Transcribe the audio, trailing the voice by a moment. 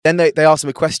Then they asked him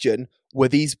a question: were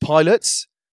these pilots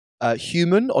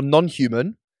human or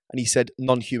non-human? And he said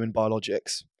non-human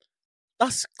biologics.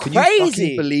 That's Can crazy. you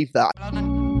fucking believe that?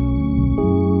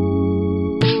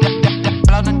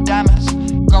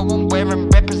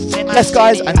 Yes,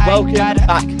 guys, and welcome back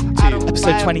to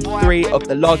episode 23 of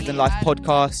the Larger Than Life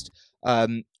podcast. I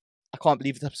can't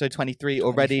believe it's episode 23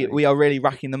 already. 23. We are really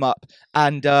racking them up.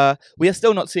 And we are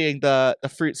still not seeing the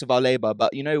fruits of our labour.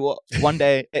 But you know what? One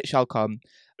day it shall come.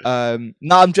 No,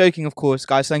 I'm joking, of course.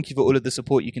 Guys, thank you for all of the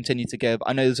support you continue to give.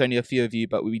 I know there's only a few of you,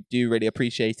 but we do really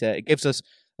appreciate it. It gives us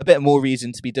a bit more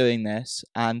reason to be doing this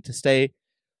and to stay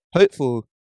hopeful.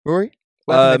 Rory?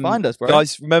 Where can they find us, bro?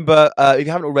 Guys, remember, if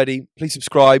you haven't already, please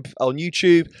subscribe on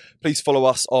YouTube. Please follow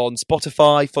us on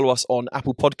Spotify. Follow us on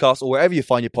Apple Podcasts or wherever you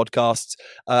find your podcasts.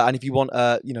 And if you want,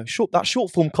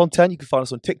 short form content, you can find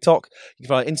us on TikTok. You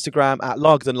can find us on Instagram at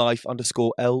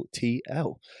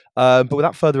largerthanlife_LTL. But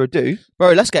without further ado,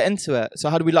 Bro, let's get into it. So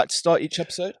how do we like to start each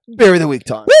episode? beer of the week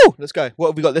time. Woo! Let's go. What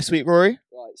have we got this week, Rory?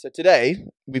 Right. So today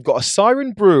we've got a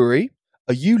Siren Brewery,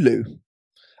 a Yulu.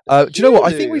 Do you know what?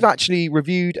 I think Yulu. we've actually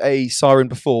reviewed a Siren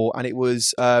before, and it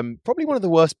was probably one of the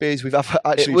worst beers we've ever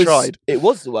actually tried. It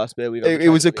was the worst beer we've ever tried. It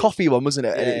was a I believe. coffee one, wasn't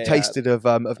it? And Yeah, it yeah. tasted of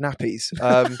nappies.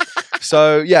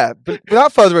 So yeah, but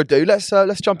without further ado, let's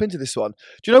jump into this one.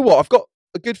 Do you know what? I've got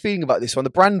a good feeling about this one. The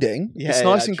branding, Yeah, it's yeah,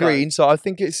 nice I and tried. green, so I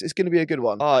think it's going to be a good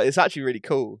one. Oh, it's actually really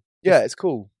cool. Yeah, it's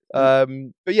cool. But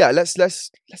yeah, let's give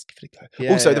it a go.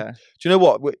 Yeah, Also, yeah. do you know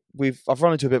what? I've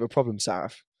run into a bit of a problem, Sarah.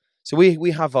 So we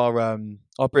have our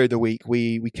beer of the week.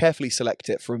 We carefully select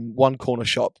it from one corner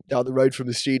shop down the road from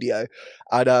the studio.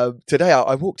 And today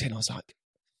I walked in, I was like,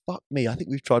 fuck me, I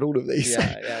think we've tried all of these.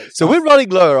 Yeah. So we're running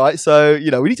low, right? So,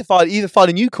 we need to either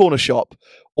find a new corner shop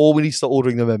or we need to start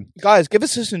ordering them in. Guys, give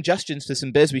us some suggestions for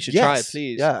some beers we should try, Yes,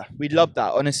 please. yeah. We'd love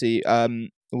that, honestly.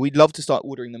 We'd love to start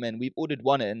ordering them in. We've ordered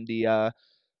one in the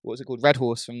what was it called? Red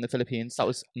Horse from the Philippines. That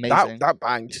was amazing. That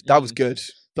banged. That was good.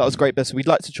 That was great beer. So we'd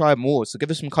like to try more. So give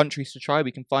us some countries to try.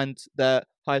 We can find the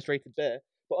highest rated beer.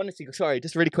 But honestly, sorry,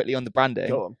 just really quickly on the branding.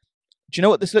 Go on. Do you know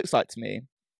what this looks like to me?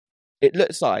 It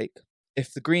looks like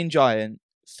if the Green Giant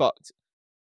fucked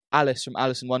Alice from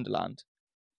Alice in Wonderland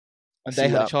and see they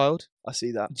had that. a child. I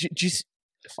see that. Do you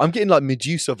I'm getting like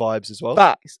Medusa vibes as well.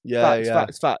 facts. Yeah,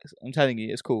 Facts. I'm telling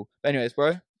you, it's cool. But anyways, bro.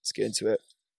 Let's get into it.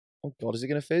 Oh God, is it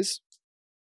going to fizz?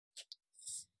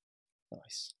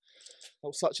 Nice. That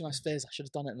was such a nice fizz. I should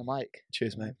have done it in the mic.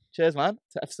 Cheers, mate. Cheers, man.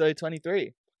 To episode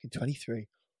 23. Fucking 23.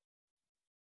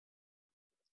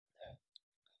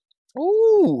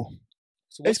 Ooh,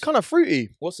 So it's kind of fruity.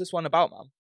 what's this one about,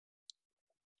 man?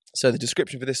 So the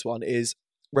description for this one is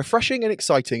refreshing and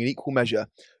exciting in equal measure.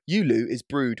 Yulu is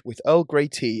brewed with Earl Grey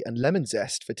tea and lemon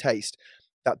zest for taste.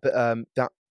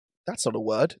 That's not a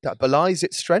word. That belies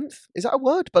its strength. Is that a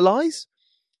word? Belies?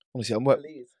 Honestly,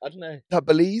 Please. I don't know. that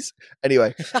belies.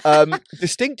 Anyway,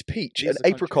 distinct peach These and are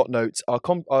country. apricot notes are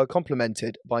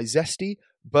complemented by zesty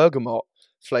bergamot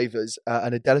flavors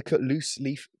and a delicate loose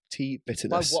leaf tea By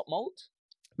bitterness. what malt?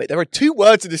 Mate, there are two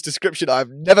words in this description I've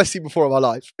never seen before in my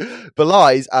life: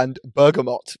 belies and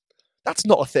bergamot. That's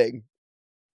not a thing.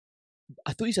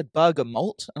 I thought you said burger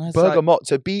malt. And I was Bergamot,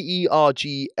 so Bergamot.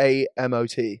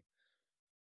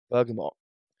 Bergamot.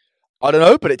 I don't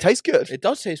know, but it tastes good. It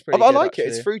does taste pretty I good, like it.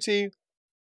 It's fruity.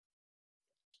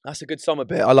 That's a good summer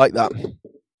beer. I like that. What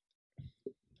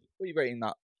are you rating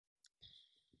that?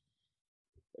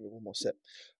 Maybe one more sip.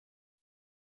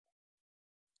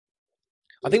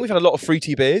 I think we've had a lot of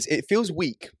fruity beers. It feels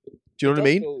weak. Do you know what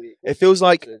I mean? It feels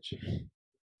like,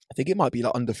 I think it might be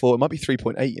like under 4. It might be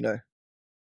 3.8,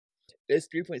 It's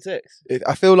 3.6.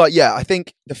 I feel like, I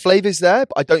think the flavour's there,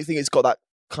 but I don't think it's got that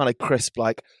kind of crisp,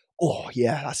 like, oh,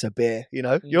 yeah, that's a beer, You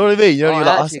know what I mean? You're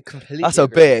like, that's a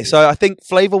beer. So I think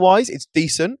flavour-wise, it's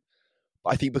decent.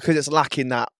 But I think because it's lacking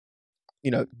that,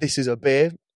 this is a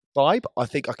beer vibe, I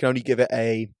think I can only give it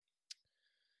a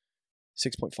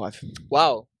 6.5.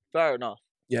 Wow, fair enough.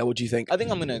 Yeah, what do you think? I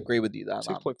think I'm going to agree with you there, man.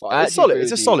 6.5. I It's actually solid. agree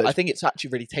It's a with you. solid. I think it's actually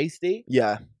really tasty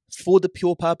Yeah. for the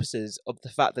pure purposes of the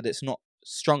fact that it's not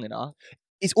strong enough.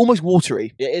 It's almost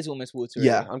watery. It is almost watery.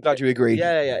 Yeah, I'm glad you agree.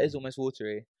 Yeah, it is almost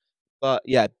watery. But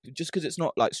yeah, just because it's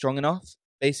not like strong enough,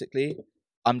 basically,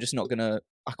 I'm just not gonna.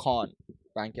 I can't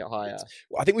rank it higher.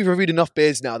 I think we've reviewed enough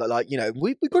beers now that,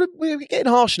 we're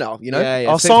getting harsh now, Yeah,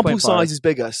 Our sample 6.5. size is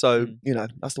bigger, so, Mm.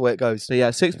 that's the way it goes. So yeah,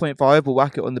 6.5. We'll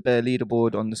whack it on the beer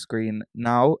leaderboard on the screen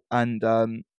now, and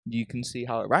you can see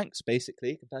how it ranks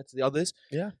basically compared to the others.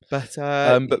 Yeah. But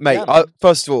Mate, yeah, man.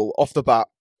 first of all, off the bat,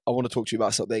 I want to talk to you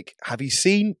about something. Have you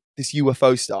seen this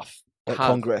UFO stuff at Have.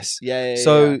 Congress? Yeah.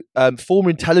 So, former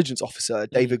intelligence officer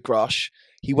David Grush,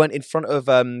 he went in front of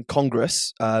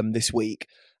Congress this week,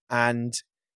 and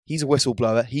he's a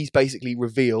whistleblower. He's basically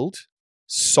revealed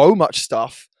so much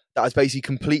stuff that is basically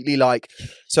completely like,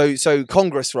 so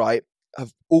Congress, right,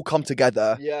 have all come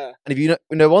together. Yeah. And if you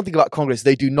know one thing about Congress,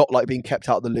 they do not like being kept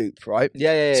out of the loop, right?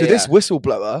 Yeah. So this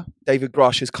whistleblower, David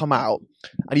Grush, has come out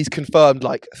and he's confirmed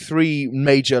like 3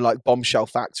 major like bombshell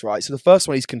facts, right? So the first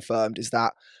one he's confirmed is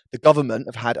that the government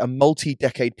have had a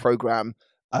multi-decade program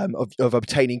of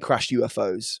obtaining crashed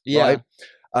UFOs, right?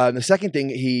 The second thing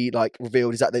he like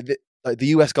revealed is that the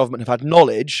US government have had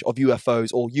knowledge of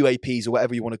UFOs or UAPs or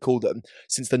whatever you want to call them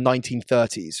since the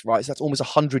 1930s, right? So that's almost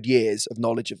 100 years of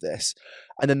knowledge of this.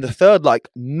 And then the third like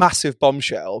massive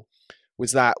bombshell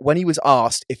was that when he was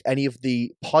asked if any of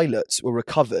the pilots were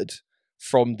recovered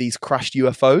from these crashed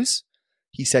UFOs,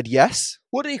 he said yes.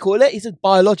 What did he call it? He said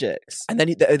biologics. And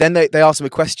then they asked him a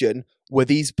question, were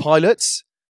these pilots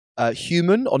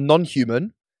human or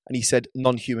non-human? And he said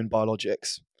non-human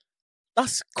biologics.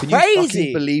 That's crazy. Can you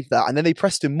fucking believe that? And then they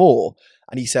pressed him more,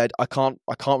 and he said, "I can't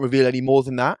reveal any more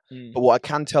than that. But what I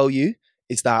can tell you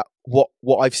is that what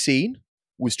I've seen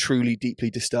was truly deeply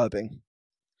disturbing."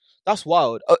 That's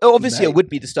wild. Obviously, it would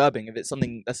be disturbing if it's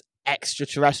something that's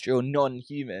extraterrestrial,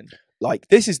 non-human. Like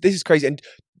this is crazy, and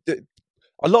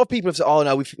a lot of people have said, "Oh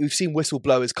no, we've seen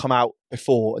whistleblowers come out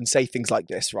before and say things like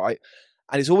this, right?"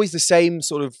 And it's always the same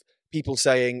sort of people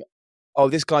saying, "Oh,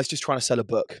 this guy's just trying to sell a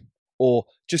book." Or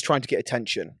just trying to get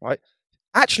attention, right?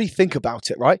 Actually think about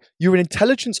it, right? You're an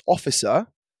intelligence officer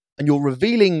and you're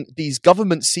revealing these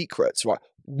government secrets, right?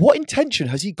 What intention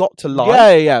has he got to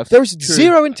lie? Yeah. There's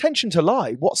zero intention to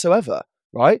lie whatsoever,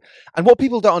 right? And what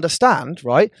people don't understand,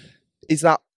 right, is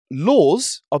that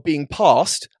laws are being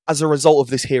passed as a result of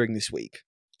this hearing this week.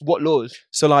 What laws?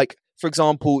 So like, for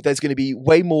example, there's going to be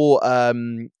way more,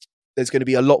 there's going to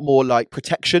be a lot more like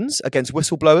protections against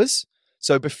whistleblowers.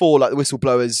 So before, like the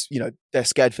whistleblowers, you know, they're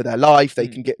scared for their life. They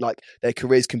can get like their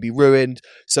careers can be ruined.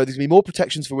 So there's going to be more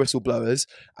protections for whistleblowers.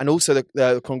 And also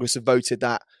the Congress have voted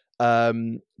that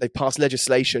they passed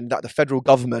legislation that the federal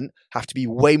government have to be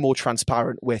way more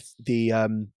transparent with the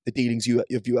dealings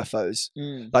of UFOs.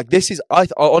 Like this is, I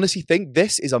honestly think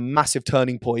this is a massive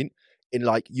turning point in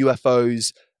like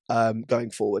UFOs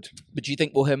going forward. But do you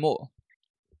think we'll hear more?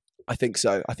 I think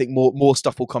so. I think more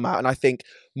stuff will come out, and I think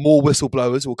more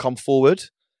whistleblowers will come forward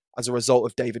as a result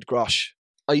of David Grush.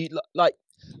 Are you like?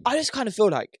 I just kind of feel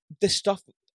like this stuff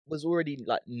was already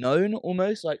like known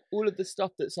almost. Like all of the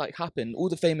stuff that's like happened, all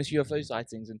the famous UFO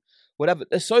sightings and whatever.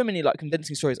 There's so many like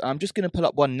convincing stories. And I'm just going to pull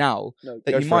up one now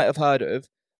that you might have heard of.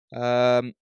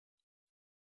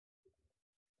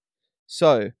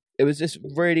 So it was this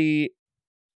really.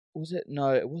 Was it?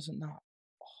 No, it wasn't that.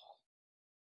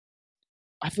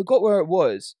 I forgot where it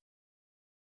was.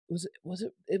 Was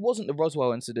it? It wasn't the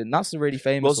Roswell incident. That's the really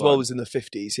famous Roswell one. was in the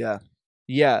 50s, yeah.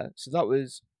 Yeah, so that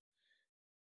was...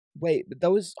 Wait, but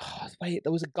there was... there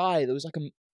was a guy. There was like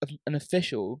an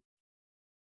official.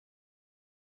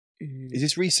 Is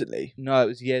this recently? No, it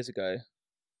was years ago.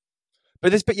 But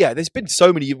there's been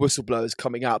so many whistleblowers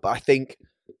coming out, but I think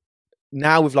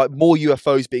now with like more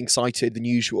UFOs being sighted than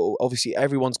usual, obviously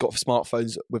everyone's got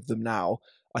smartphones with them now.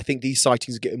 I think these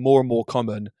sightings are getting more and more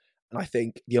common, and I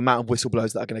think the amount of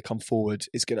whistleblowers that are going to come forward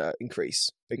is going to increase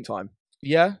big time.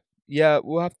 Yeah,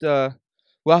 we'll have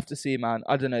to see, man.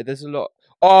 I don't know. There's a lot.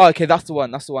 Oh, okay, that's the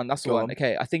one.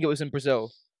 Okay, I think it was in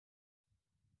Brazil.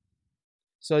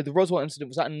 So the Roswell incident,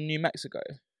 was that in New Mexico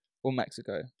or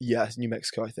Mexico? Yeah, it's New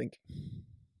Mexico, I think.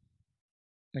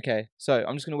 Okay, so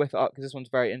I'm just going to whip it up because this one's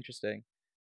very interesting.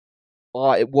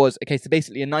 Oh, it was. Okay, so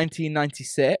basically in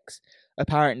 1996,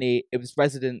 apparently it was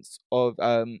residents of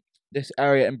this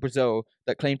area in Brazil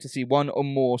that claimed to see one or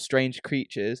more strange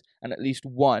creatures and at least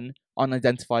one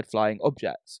unidentified flying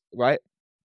object, right?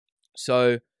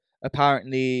 So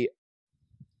apparently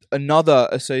another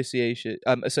association,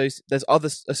 there's other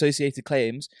associated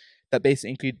claims that basically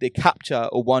include the capture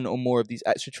of one or more of these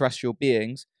extraterrestrial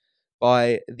beings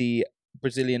by the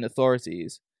Brazilian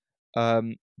authorities.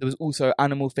 There was also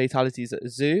animal fatalities at a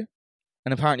zoo,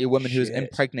 and apparently a woman who was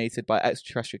impregnated by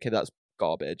extraterrestrial kid. That's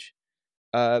garbage.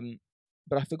 But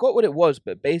I forgot what it was.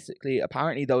 But basically,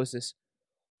 apparently there was this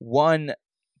one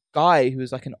guy who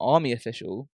was like an army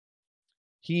official.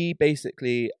 He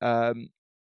basically, I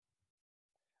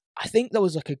think there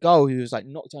was like a girl who was like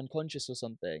knocked unconscious or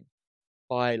something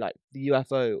by like the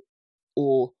UFO,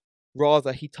 or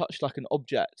rather, he touched like an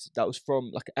object that was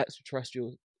from like an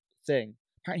extraterrestrial thing.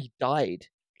 Apparently, he died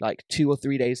like 2 or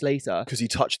 3 days later because he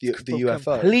touched the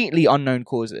UFO. Completely unknown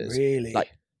causes. Really?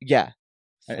 Like, yeah.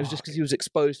 And it was just because he was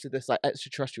exposed to this like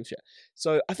extraterrestrial shit.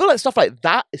 So I feel like stuff like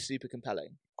that is super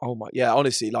compelling. Oh my, yeah.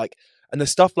 Honestly, like, And the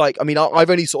stuff like, I mean, I've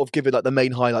only sort of given like the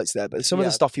main highlights there, but some of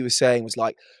the stuff he was saying was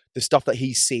like the stuff that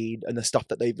he's seen and the stuff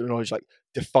that they've acknowledged like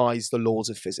defies the laws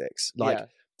of physics. Like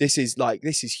this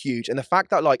is huge. And the fact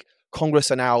that like Congress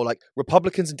are now like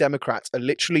Republicans and Democrats are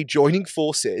literally joining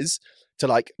forces to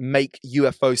like make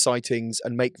UFO sightings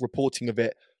and make reporting of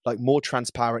it like more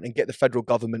transparent and get the federal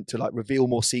government to like reveal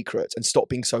more secrets and stop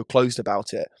being so closed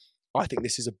about it. I think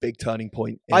this is a big turning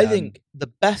point. I think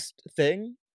the best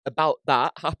thing about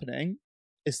that happening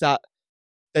is that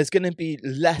there's going to be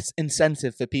less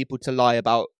incentive for people to lie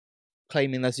about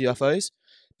claiming there's UFOs,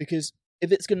 because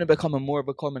if it's going to become more of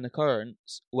a common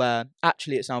occurrence where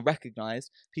actually it's now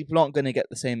recognized, people aren't going to get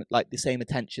the same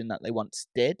attention that they once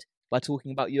did by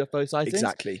talking about UFO sightings.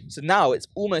 Exactly. So now it's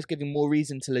almost giving more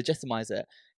reason to legitimize it.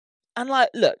 And like,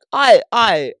 look,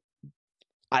 I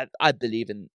believe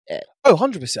in it. Oh,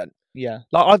 100%. Yeah.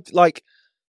 Like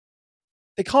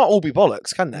they can't all be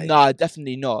bollocks, can they? No,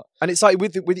 definitely not. And it's like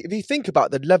with if you think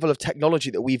about the level of technology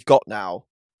that we've got now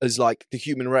as like the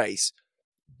human race,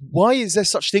 why is there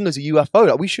such thing as a UFO?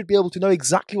 Like we should be able to know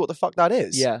exactly what the fuck that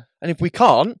is. Yeah. And if we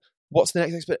can't, what's the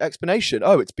next explanation?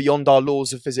 Oh, it's beyond our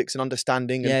laws of physics and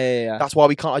understanding. And yeah. That's why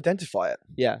we can't identify it.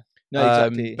 Yeah. No,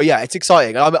 exactly. But yeah, it's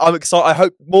exciting. I'm excited. I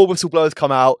hope more whistleblowers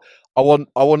come out. I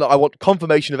want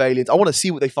confirmation of aliens. I want to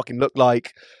see what they fucking look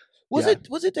like. Was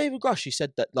it David Grush who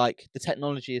said that like the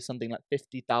technology is something like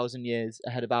 50,000 years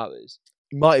ahead of ours?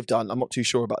 He might have done. I'm not too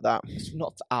sure about that. It's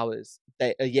not for hours.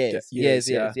 Years.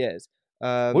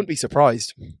 Wouldn't be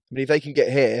surprised. I mean, if they can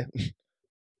get here.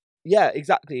 Yeah,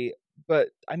 exactly.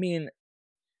 But I mean,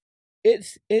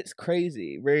 it's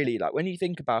crazy, really. Like when you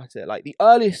think about it, like the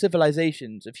earliest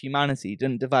civilizations of humanity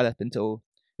didn't develop until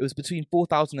it was between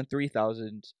 4,000 and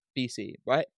 3,000 BC,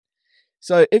 right?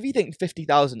 So if you think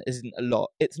 50,000 isn't a lot,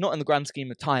 it's not in the grand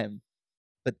scheme of time,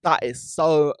 but that is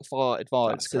so far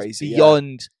advanced. That's crazy,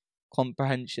 beyond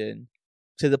comprehension,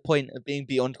 to the point of being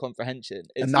beyond comprehension.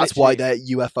 And that's why they're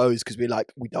UFOs, because we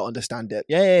don't understand it.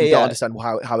 We don't understand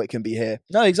how it can be here.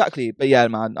 No, exactly. But yeah,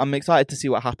 man, I'm excited to see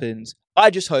what happens.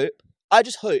 I just hope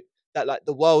that like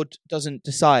the world doesn't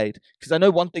decide, because I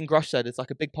know one thing Grush said is like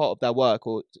a big part of their work,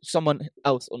 or someone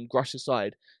else on Grush's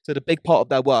side. So the big part of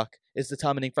their work is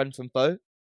determining friend from foe.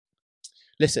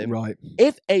 Listen, right?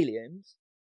 If aliens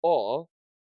are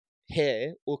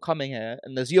here or coming here,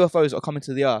 and there's UFOs that are coming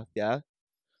to the Earth, yeah,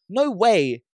 no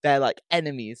way they're like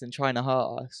enemies and trying to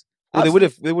hurt us. Well, they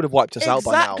would have wiped us out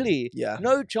by now. Exactly. Yeah.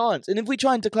 No chance. And if we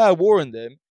try and declare war on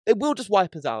them, they will just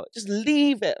wipe us out. Just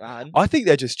leave it, man. I think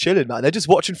they're just chilling, man. They're just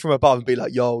watching from above and be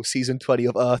like, yo, season 20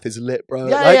 of Earth is lit, bro.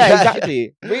 Yeah,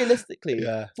 exactly. Realistically.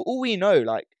 Yeah. For all we know,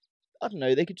 like, I don't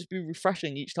know, they could just be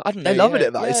refreshing each time. I don't know. They're loving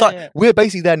it, man. It's like, we're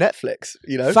basically their Netflix,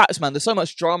 you know? Facts, man. There's so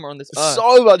much drama on this earth.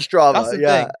 So much drama. That's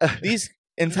the thing. These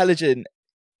intelligent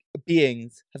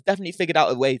beings have definitely figured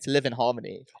out a way to live in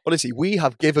harmony. Honestly, we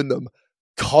have given them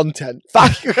content.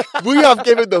 We have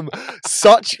given them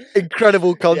such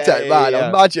incredible content, man.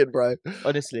 Imagine, bro.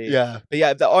 Honestly. Yeah. But yeah,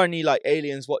 if there are any like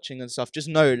aliens watching and stuff, just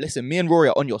know, listen, me and Rory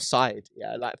are on your side.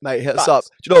 Yeah, like, mate, hit us up.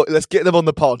 Do you know what? Let's get them on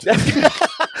the pod.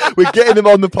 We're getting them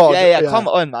on the pod. Yeah, come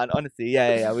on, man. Honestly,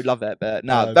 yeah, we'd love it. But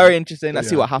no, very interesting. Let's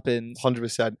see what happens.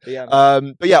 100%.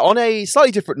 But yeah, on a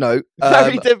slightly different note.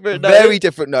 Very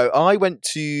different note. I went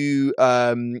to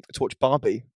watch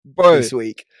Barbie this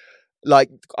week.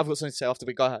 Like, I've got something to say after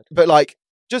we go ahead. But like,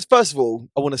 just first of all,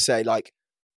 I want to say, like,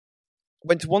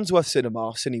 went to Wandsworth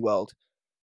Cinema, Cineworld,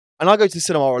 and I go to the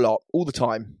cinema a lot, all the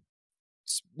time.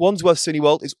 Wandsworth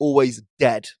Cineworld is always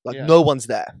dead. Like, no one's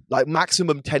there. Like,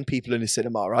 maximum 10 people in the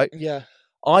cinema, right? Yeah.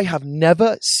 I have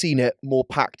never seen it more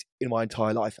packed in my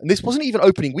entire life. And this wasn't even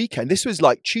opening weekend. This was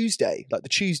like Tuesday.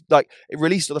 Like, it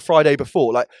released on the Friday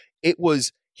before. Like, it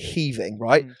was heaving,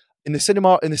 right? In the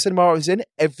cinema I was in,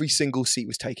 every single seat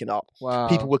was taken up. Wow.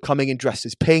 People were coming in dressed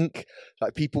as pink.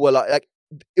 Like, people were like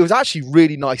it was actually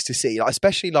really nice to see. Like,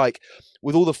 especially like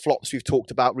with all the flops we've talked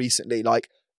about recently, like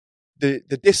the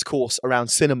discourse around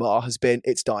cinema has been,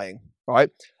 it's dying,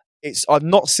 right? I've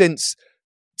not since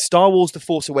Star Wars The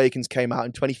Force Awakens came out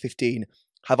in 2015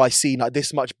 have I seen like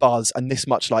this much buzz and this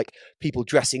much like people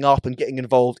dressing up and getting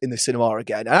involved in the cinema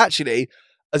again. And actually,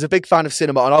 as a big fan of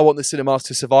cinema, and I want the cinemas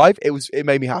to survive, it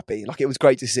made me happy. Like, it was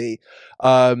great to see.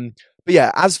 But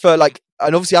yeah, as for like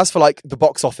the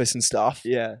box office and stuff,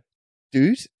 yeah,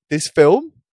 dude, this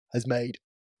film has made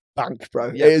bank,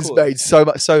 bro. Yeah, it has made so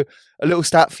much. So a little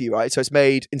stat for you, right? So it's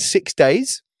made in 6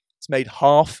 days. It's made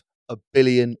 $500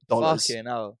 million. Fucking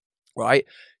hell. Right.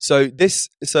 So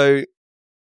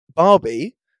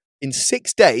Barbie in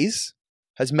 6 days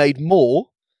has made more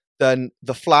than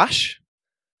The Flash,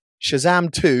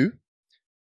 Shazam 2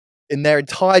 in their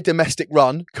entire domestic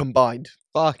run combined.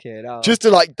 Fuck it. Oh. Just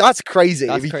to that's crazy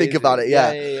if you think about it.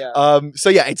 Yeah. So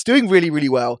yeah, it's doing really, really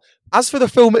well. As for the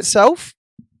film itself,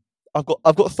 I've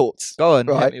got thoughts. Go on,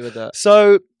 right? Hit me with that.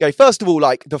 So, okay, first of all,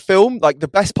 the film, the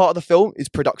best part of the film is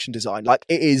production design.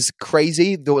 It is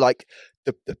crazy. The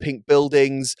pink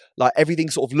buildings, everything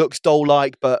sort of looks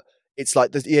doll-like, but it's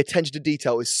the attention to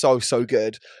detail is so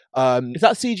good. Is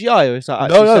that CGI or is that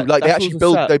no? They actually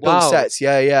build sets.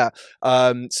 Yeah.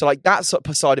 So that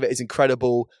side of it is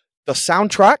incredible. The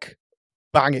soundtrack,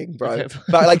 banging, bro. Okay.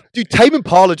 But dude, Tame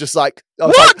Impala just Tame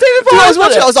Impala? I was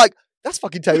watching it. I was like, that's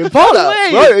fucking Tame Impala,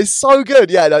 bro. It's so good.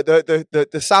 Yeah, the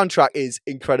soundtrack is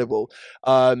incredible.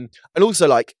 And also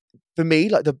for me,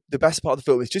 the best part of the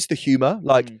film is just the humor.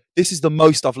 This is the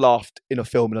most I've laughed in a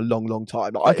film in a long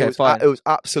time. It was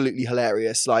absolutely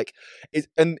hilarious.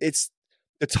 It's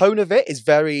the tone of it is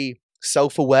very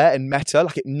self-aware and meta.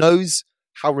 It knows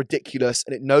how ridiculous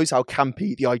and it knows how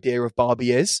campy the idea of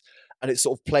Barbie is, and it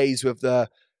sort of plays with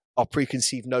our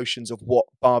preconceived notions of what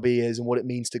Barbie is and what it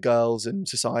means to girls and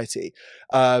society.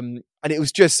 And it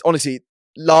was just honestly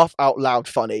laugh out loud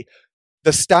funny.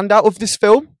 The standout of this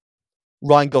film,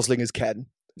 Ryan Gosling as Ken.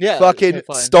 Yeah. Fucking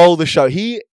stole the show.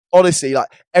 He honestly,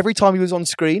 every time he was on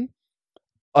screen,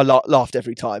 I laughed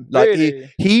every time.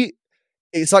 Really?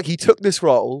 It's he took this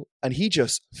role and he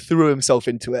just threw himself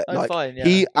into it.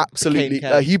 He absolutely,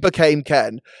 he became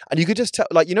Ken. And you could just tell,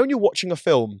 when you're watching a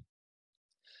film,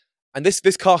 and this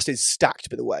cast is stacked,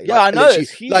 by the way. Yeah, I know.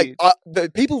 It's huge. The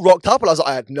people rocked up, and I was like,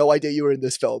 I had no idea you were in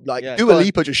this film. Dua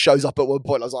Lipa just shows up at one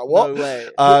point. I was like, what? No way.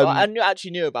 And you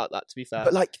actually knew about that, to be fair.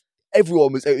 But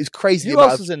everyone was, it was crazy. Who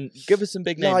else was in? Give us some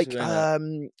big names.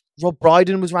 Rob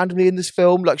Brydon was randomly in this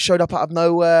film. Showed up out of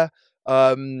nowhere.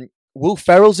 Will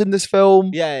Ferrell's in this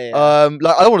film. Yeah. I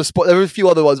don't want to spoil. There were a few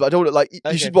other ones, but I don't want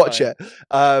to you should watch it.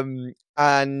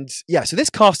 And yeah, so this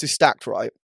cast is stacked,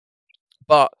 right?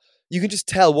 But you can just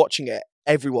tell watching it,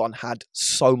 everyone had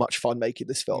so much fun making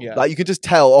this film. Yeah. You can just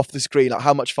tell off the screen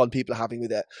how much fun people are having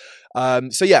with it.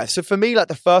 So for me,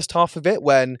 the first half of it,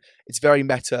 when it's very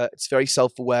meta, it's very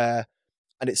self-aware,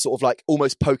 and it's sort of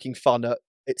almost poking fun at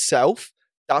itself,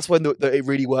 that's when it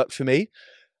really worked for me.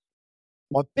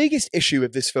 My biggest issue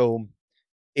with this film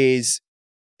is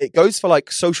it goes for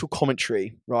social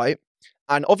commentary, right?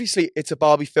 And obviously it's a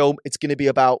Barbie film. It's going to be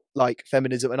about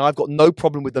feminism. And I've got no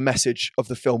problem with the message of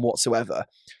the film whatsoever.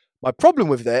 My problem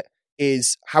with it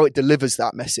is how it delivers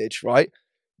that message, right?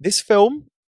 This film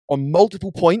on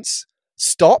multiple points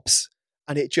stops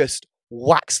and it just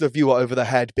whacks the viewer over the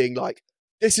head being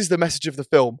this is the message of the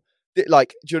film. Do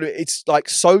you know, it's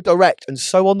so direct and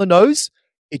so on the nose.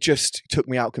 It just took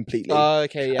me out completely.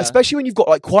 Okay, yeah. Especially when you've got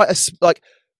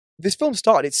this film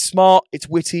started, it's smart, it's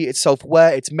witty, it's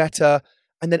self-aware, it's meta.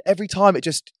 And then every time it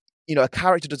just, a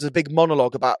character does a big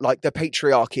monologue about the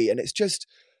patriarchy. And it's just,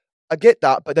 I get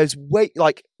that, but there's way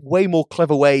more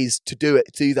clever ways to do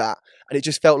that. And it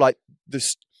just felt like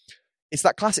this, it's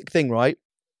that classic thing, right?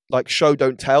 Show,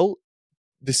 don't tell.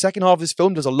 The second half of this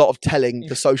film does a lot of telling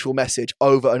the social message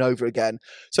over and over again.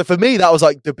 So for me, that was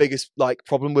the biggest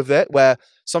problem with it, where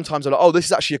sometimes I'm oh, this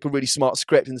is actually a really smart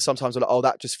script. And sometimes I'm oh,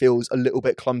 that just feels a little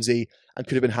bit clumsy and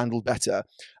could have been handled better.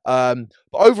 But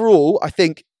overall, I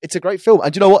think it's a great film.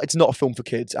 And you know what? It's not a film for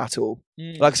kids at all.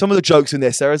 Some of the jokes in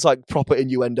this, there is proper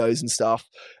innuendos and stuff.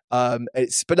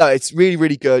 It's really,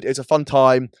 really good. It's a fun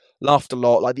time. Laughed a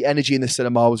lot. The energy in the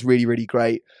cinema was really, really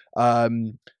great.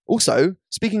 Also,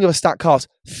 speaking of a stacked cast,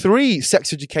 3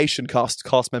 Sex Education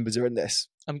cast members are in this.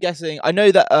 I'm guessing. I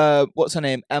know that. What's her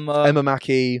name? Emma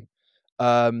Mackey.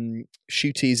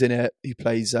 Shooty's in it. Who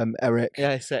plays Eric?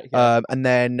 Yeah, sick. Yeah. And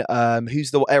then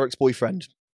who's Eric's boyfriend?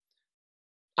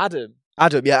 Adam.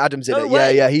 Yeah, Adam's in it.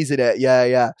 Way. Yeah, he's in it.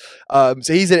 Yeah.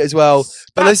 So he's in it as well.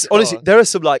 But honestly, there are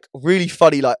some really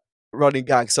funny running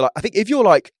gags. So I think if you're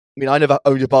I never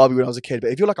owned a Barbie when I was a kid,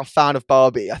 but if you're a fan of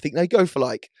Barbie, I think they go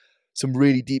for some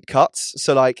really deep cuts.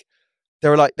 So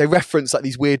they reference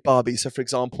these weird Barbies. So for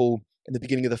example, in the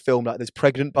beginning of the film, there's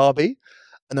pregnant Barbie,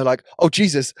 and they're oh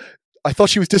Jesus, I thought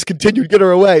she was discontinued, get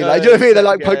her away. Do you know what I mean?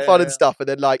 They're poke fun and stuff. And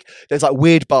then there's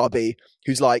weird Barbie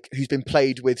who's been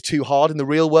played with too hard in the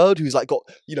real world, who's got,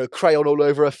 crayon all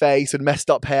over her face and messed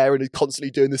up hair and is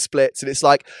constantly doing the splits. And it's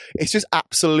it's just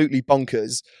absolutely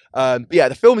bonkers. But yeah,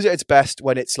 the film is at its best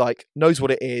when it's knows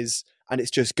what it is and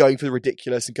it's just going for the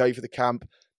ridiculous and going for the camp.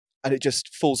 And it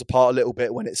just falls apart a little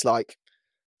bit when it's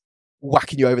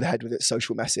whacking you over the head with its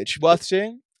social message. Worth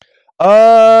seeing?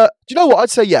 Do you know what?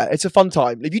 I'd say, yeah, it's a fun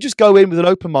time. If you just go in with an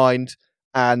open mind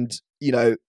and,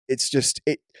 it's just,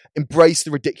 embrace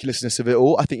the ridiculousness of it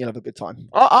all, I think you'll have a good time.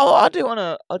 I do want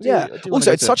to.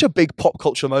 Also, it's such a big pop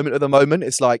culture moment at the moment.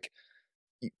 It's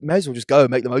you may as well just go and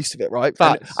make the most of it, right?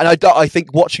 Facts. And I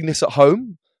think watching this at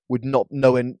home would not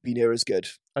be near as good.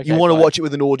 Okay, you want to watch it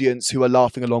with an audience who are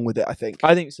laughing along with it, I think.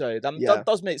 I think so. That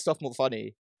does make stuff more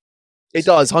funny. It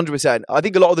does, 100%. I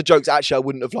think a lot of the jokes actually I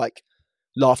wouldn't have like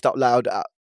laughed out loud at.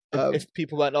 If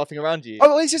people weren't laughing around you.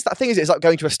 Oh, it's just that thing. It's like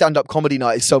going to a stand-up comedy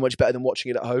night is so much better than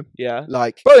watching it at home. Yeah,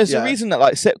 like, bro, it's the reason that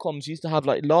like sitcoms used to have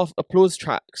like applause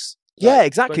tracks. Yeah,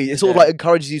 exactly. It sort of like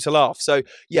encourages you to laugh. So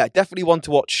yeah, definitely one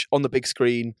to watch on the big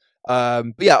screen.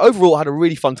 But yeah, overall, I had a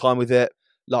really fun time with it.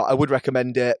 Like, I would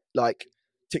recommend it. Like,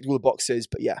 ticked all the boxes.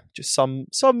 But yeah, just some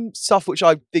stuff which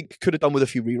I think could have done with a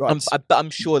few rewrites. But I'm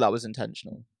sure that was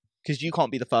intentional because you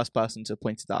can't be the first person to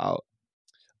point that out.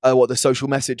 What, the social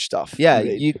message stuff? Yeah,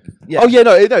 yeah. Oh yeah,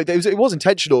 no, it was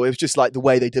intentional. It was just like the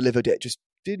way they delivered it just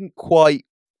didn't quite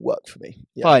work for me.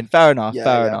 Yeah. Fine, fair enough,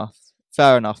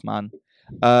 fair enough, man.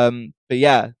 But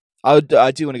yeah, I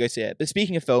do want to go see it. But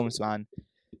speaking of films, man,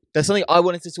 there's something I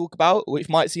wanted to talk about, which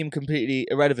might seem completely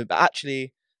irrelevant, but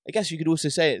actually, I guess you could also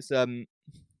say it's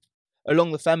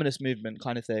along the feminist movement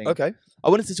kind of thing. Okay. I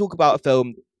wanted to talk about a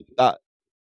film that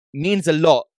means a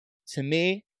lot to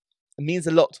me. It means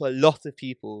a lot to a lot of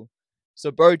people.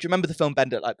 So, bro, do you remember the film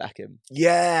Bend It Like Beckham?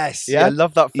 Yes. Yeah? I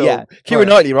love that film. Yeah. Keira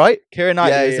Knightley, right? Keira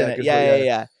Knightley, isn't it? Good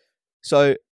Yeah.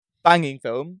 So, banging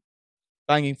film.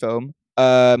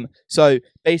 So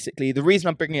basically, the reason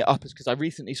I'm bringing it up is because I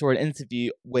recently saw an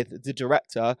interview with the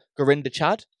director, Gurinder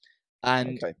Chad.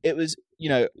 And it was,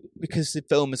 because the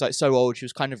film is like so old, she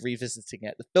was kind of revisiting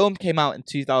it. The film came out in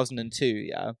 2002,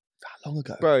 yeah? That long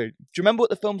ago. Bro, do you remember what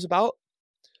the film's about?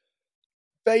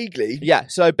 Vaguely. Yeah,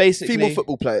 so basically... Female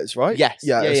football players, right? Yes.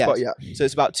 Yeah. So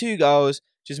it's about two girls,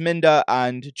 Jasminda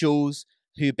and Jules,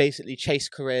 who basically chase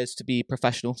careers to be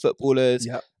professional footballers.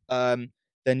 Yeah.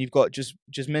 Then you've got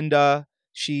Jasminda.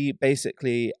 She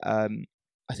basically, I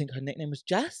think her nickname was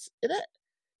Jess, is it?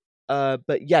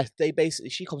 But yes,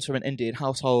 she comes from an Indian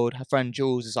household. Her friend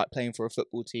Jules is like playing for a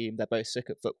football team. They're both sick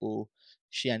at football.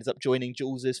 She ends up joining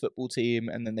Jules's football team,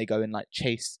 and then they go and like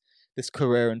chase this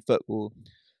career in football.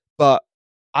 But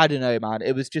I don't know, man.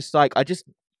 It was just like, I just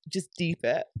deep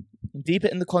it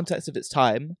in the context of its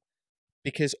time.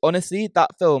 Because honestly,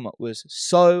 that film was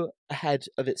so ahead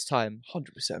of its time.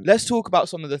 100%. Let's talk about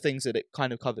some of the things that it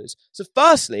kind of covers. So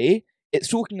firstly,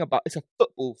 it's a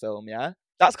football film, yeah?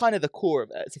 That's kind of the core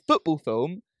of it. It's a football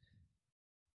film,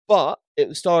 but it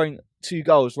was starring two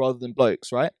girls rather than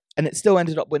blokes, right? And it still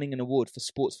ended up winning an award for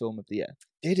Sports Film of the Year.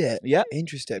 Did it? Yeah.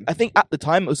 Interesting. I think at the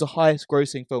time it was the highest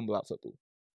grossing film about football.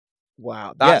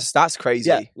 Wow, that's crazy.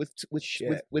 Yeah,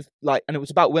 with like, and it was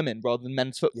about women rather than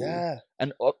men's football. Yeah,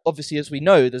 and obviously, as we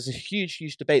know, there's a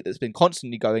huge debate that's been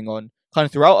constantly going on, kind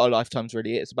of throughout our lifetimes.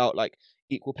 Really, it's about like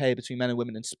equal pay between men and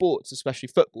women in sports, especially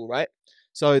football, right?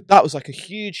 So that was like a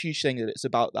huge thing that it's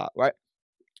about that, right?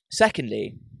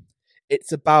 Secondly,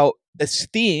 it's about there's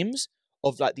themes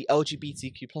of like the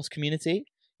LGBTQ plus community.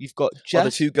 You've got Are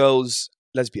the two girls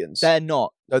lesbians? They're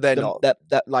not. No, they're not.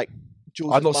 They're like.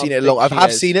 Jules's I've not seen it long. I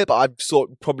have seen it, but I saw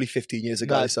it probably 15 years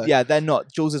ago. No, so yeah, they're not.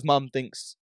 Jules's mum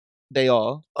thinks they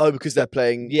are. Oh, because they're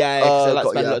playing. Yeah, because they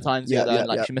spend a lot of time together,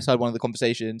 and she misheard one of the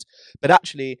conversations. But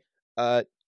actually,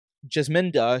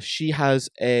 Jasminda, she has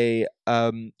a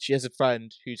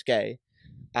friend who's gay,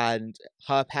 and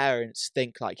her parents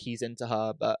think like he's into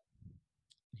her, but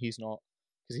he's not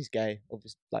because he's gay.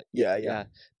 Obviously, like yeah.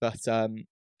 But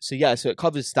So it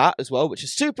covers that as well, which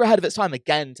is super ahead of its time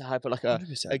again to have like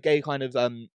a gay kind of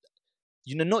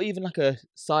not even like a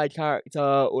side character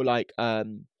or like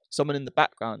someone in the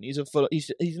background. He's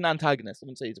an antagonist. I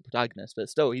wouldn't say he's a protagonist, but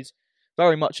still he's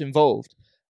very much involved.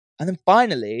 And then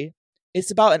finally,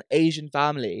 it's about an Asian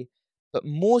family, but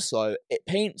more so, it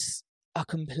paints a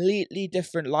completely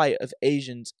different light of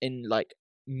Asians in like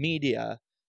media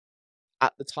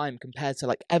at the time compared to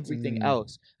like everything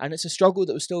else. And it's a struggle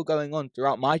that was still going on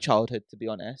throughout my childhood, to be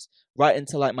honest, right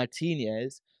into like my teen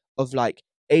years, of like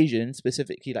Asians,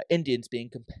 specifically like Indians, being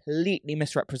completely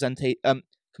misrepresented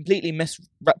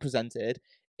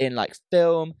in like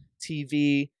film,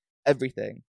 TV,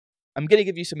 everything. I'm gonna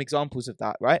give you some examples of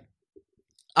that, right?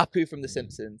 Apu from The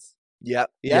Simpsons. Yeah.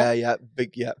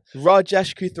 Big.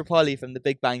 Rajesh Kuthrapali from The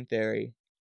Big Bang Theory.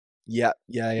 Yeah.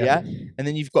 And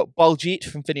then you've got Baljeet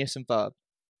from Phineas and Ferb.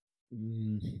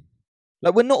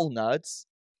 Like, we're not all nerds.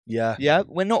 Yeah.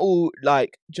 We're not all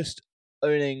like just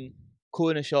owning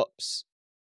corner shops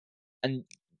and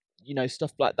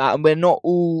stuff like that. And we're not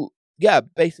all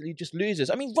basically just losers.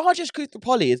 I mean, Rajesh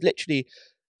Kuthrapali is literally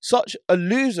such a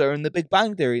loser in The Big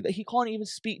Bang Theory that he can't even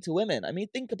speak to women. I mean,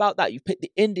 think about that. You've picked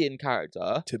the Indian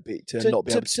character to not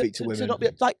be able to speak to women. To not be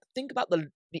like, think about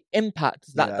the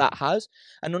impact that has.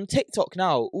 And on TikTok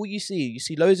now, all you see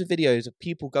loads of videos of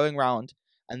people going around,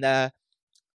 and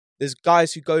there's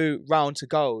guys who go round to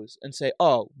girls and say,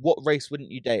 "Oh, what race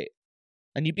wouldn't you date?"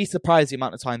 And you'd be surprised the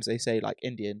amount of times they say, like,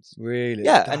 Indians. Really?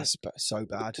 Yeah. That's so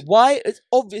bad. Why? It's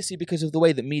obviously because of the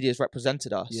way that media has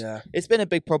represented us. Yeah. It's been a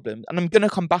big problem. And I'm going to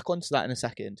come back onto that in a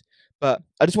second. But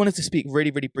I just wanted to speak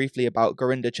really, really briefly about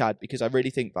Gurinder Chad, because I really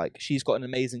think, like, she's got an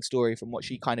amazing story from what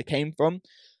she kind of came from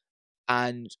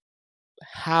and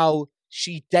how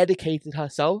she dedicated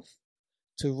herself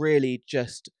to really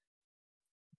just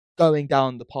going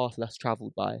down the path less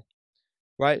traveled by.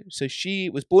 Right, so she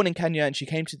was born in Kenya and she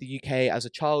came to the UK as a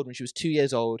child when she was 2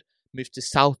 years old, moved to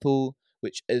Southall,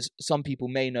 which, as some people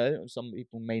may know and some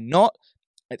people may not,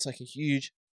 it's like a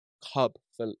huge hub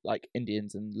for like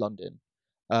Indians in London.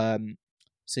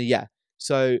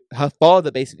 So her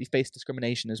father basically faced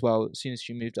discrimination as well as soon as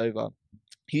she moved over.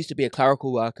 He used to be a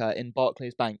clerical worker in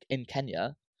Barclays Bank in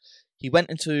Kenya. He went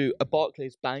into a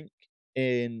Barclays Bank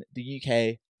in the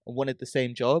UK and wanted the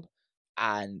same job.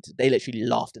 And they literally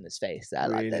laughed in his face. They're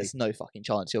like, there's no fucking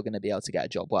chance you're going to be able to get a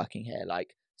job working here.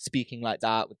 Like, speaking like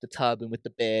that, with the turban, with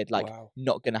the beard, like,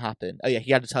 not going to happen. Oh, yeah,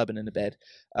 he had a turban and a beard.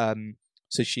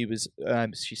 So she was,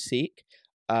 she's Sikh.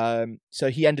 So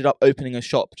he ended up opening a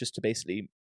shop just to basically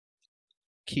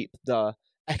keep the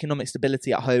economic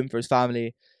stability at home for his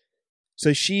family.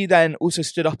 So she then also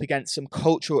stood up against some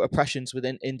cultural oppressions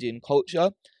within Indian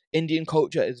culture. Indian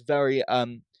culture is very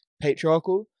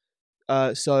patriarchal.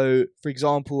 So, for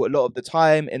example, a lot of the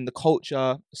time in the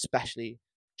culture, especially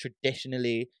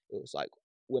traditionally, it was like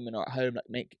women are at home,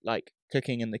 like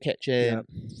cooking in the kitchen,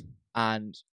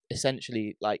 and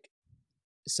essentially like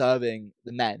serving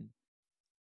the men.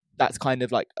 That's kind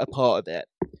of like a part of it.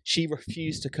 She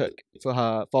refused to cook for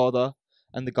her father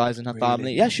and the guys in her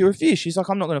family. Yeah, she refused. She's like,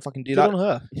 I'm not going to fucking do that. Good on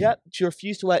her. Yeah, she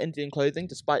refused to wear Indian clothing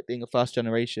despite being a first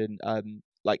generation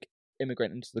like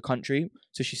immigrant into the country.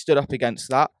 So she stood up against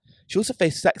that. She also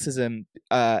faced sexism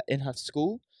in her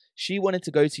school. She wanted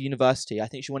to go to university. I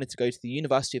think she wanted to go to the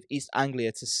University of East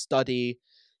Anglia to study.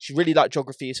 She really liked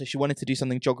geography, so she wanted to do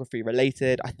something geography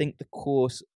related. I think the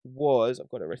course was, I've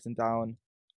got it written down.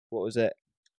 What was it?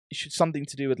 Something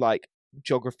to do with like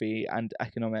geography and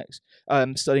economics.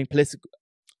 Studying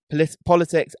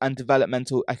politics and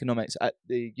developmental economics at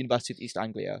the University of East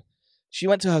Anglia. She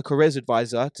went to her careers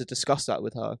advisor to discuss that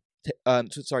with her.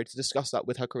 To discuss that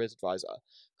with her careers advisor.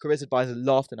 Careers advisor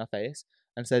laughed in her face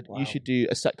and said, "You should do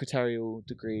a secretarial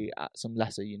degree at some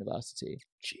lesser university."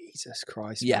 Jesus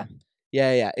Christ. Yeah. Man.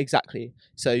 Yeah, exactly.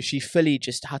 So she fully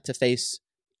just had to face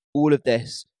all of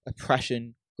this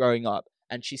oppression growing up,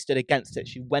 and she stood against it.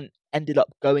 She ended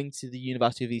up going to the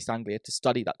University of East Anglia to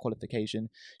study that qualification.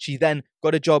 She then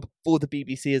got a job for the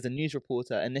BBC as a news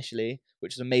reporter initially,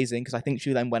 which is amazing because I think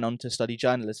she then went on to study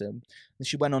journalism. And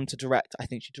she went on to direct, I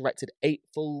think she directed 8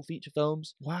 full feature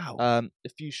films. Wow. A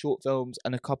few short films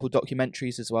and a couple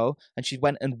documentaries as well. And she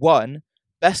went and won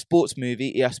Best Sports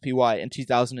Movie, ESPY, in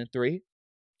 2003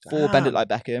 for Bend It Like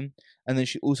Beckham. And then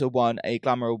she also won a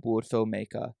Glamour Award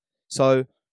filmmaker. So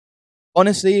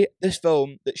honestly, this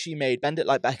film that she made, Bend It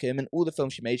Like Beckham, and all the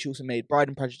films she also made Bride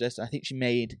and Prejudice, and I think she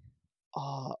made,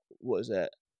 what was it?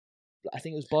 I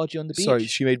think it was Bargy on the Beach. Sorry,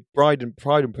 she made Pride and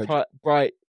Prejudice.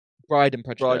 Bride and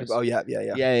Prejudice.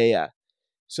 Yeah.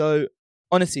 So,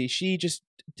 honestly, she just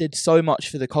did so much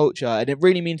for the culture, and it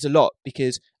really means a lot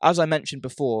because, as I mentioned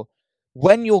before,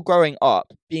 when you're growing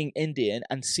up being Indian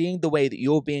and seeing the way that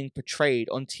you're being portrayed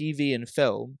on TV and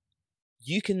film,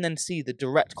 you can then see the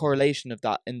direct correlation of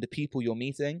that in the people you're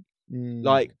meeting.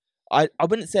 Like, I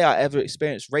wouldn't say I ever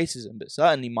experienced racism, but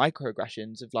certainly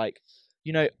microaggressions of like,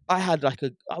 you know, I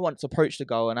once approached a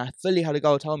girl and I fully had a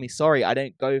girl tell me, sorry, I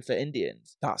don't go for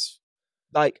Indians. That's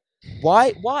like,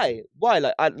 why?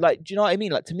 Like, do you know what I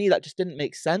mean? Like, to me, that just didn't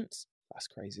make sense. That's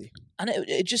crazy. And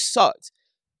it just sucked.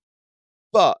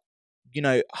 But, you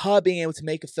know, her being able to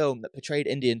make a film that portrayed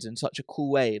Indians in such a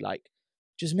cool way, like,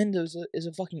 Jasminda is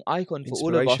a fucking icon for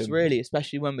all of us, really,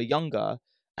 especially when we're younger.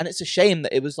 And it's a shame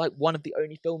that it was like one of the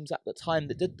only films at the time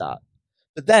that did that.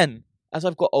 But then, as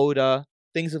I've got older,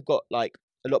 things have got like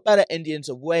a lot better. Indians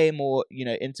are way more, you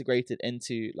know, integrated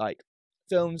into like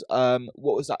films.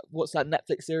 What's that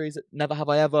Netflix series? Never Have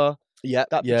I Ever? Yeah,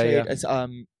 that portrayed as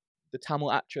the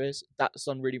Tamil actress. That's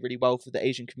done really, really well for the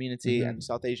Asian community and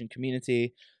South Asian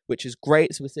community, which is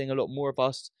great. So we're seeing a lot more of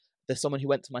us. There's someone who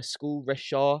went to my school, Rish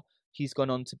Shah. He's gone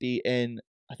on to be in,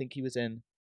 I think he was in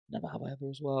Never Have I Ever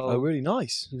as well. Oh, really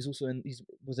nice. He was also in, he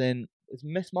was in Is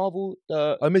Miss Marvel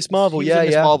Miss Marvel,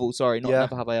 Miss Marvel, sorry, not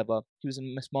Never Have I Ever. He was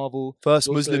in Miss Marvel.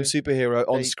 First Muslim superhero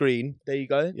on screen. There you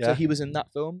go. Yeah. So he was in that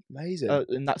film. Amazing.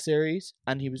 In that series,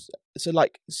 and he was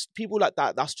people like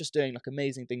that. That's just doing like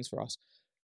amazing things for us.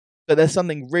 But there's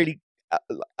something really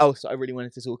else that I really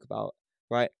wanted to talk about,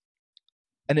 right?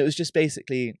 And it was just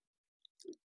basically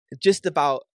just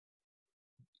about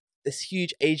this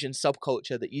huge Asian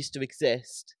subculture that used to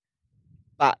exist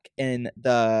back in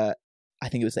I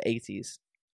think it was the 80s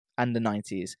and the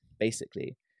 90s,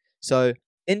 basically. So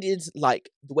Indians,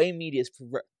 like, the way media's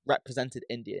represented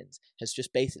Indians has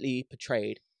just basically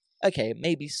portrayed, okay,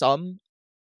 maybe some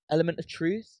element of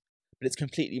truth, but it's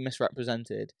completely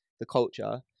misrepresented the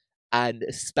culture, and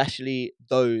especially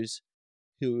those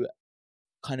who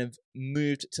kind of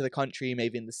moved to the country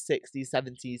maybe in the 60s,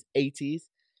 70s, 80s.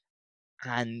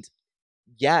 And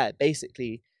yeah,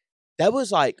 basically, there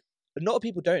was like, a lot of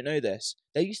people don't know this.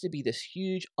 There used to be this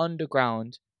huge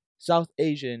underground South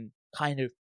Asian kind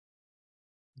of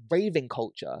raving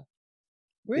culture.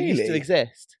 Really? That used to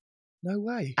exist. No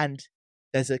way. And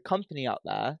there's a company out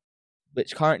there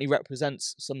which currently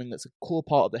represents something that's a core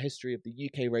part of the history of the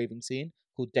UK raving scene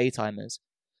called Daytimers.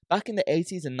 Back in the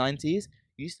 80s and 90s,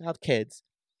 you used to have kids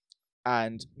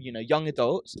and, you know, young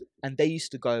adults, and they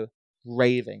used to go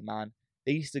raving, man.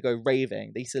 They used to go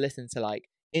raving. They used to listen to like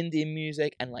Indian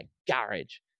music and like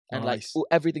garage and like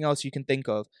everything else you can think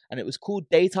of. And it was called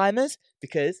Daytimers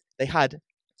because they had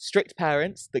strict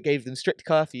parents that gave them strict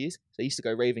curfews. So they used to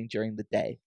go raving during the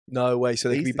day. No way. So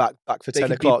they could be back for 10 o'clock.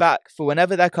 They could be back for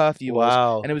whenever their curfew was.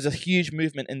 Wow. And it was a huge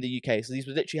movement in the UK. So these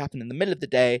would literally happen in the middle of the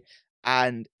day.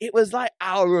 And it was like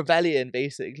our rebellion,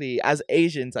 basically, as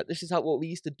Asians. Like, this is what we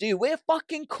used to do. We're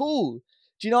fucking cool.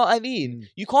 Do you know what I mean?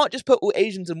 You can't just put all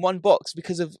Asians in one box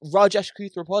because of Rajesh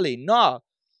Kuthrapalli. Nah.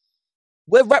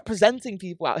 We're representing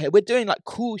people out here. We're doing like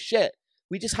cool shit.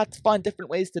 We just had to find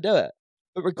different ways to do it.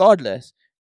 But regardless,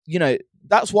 you know,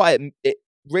 that's why it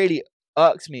really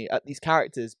irks me at these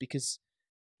characters, because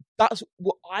that's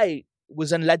what I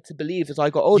was then led to believe as I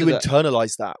got older. You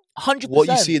internalize that. 100%. What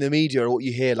you see in the media or what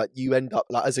you hear, like, you end up,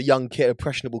 like, as a young kid,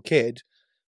 impressionable kid,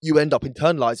 you end up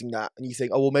internalizing that, and you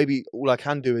think, oh, well, maybe all I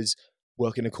can do is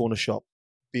work in a corner shop,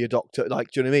 be a doctor.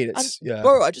 Like, do you know what I mean? It's, yeah.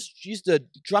 Bro, I just used to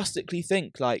drastically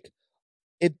think, like,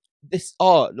 this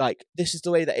is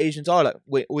the way that Asians are. Like,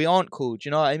 we aren't cool. Do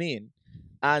you know what I mean?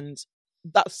 And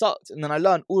that sucked. And then I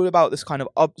learned all about this kind of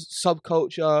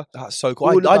subculture. That's so cool.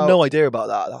 I had no idea about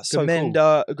that. That's so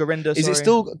cool. Garinda, is it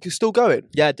still going?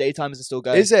 Yeah, Daytimers are still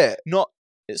going. Is it?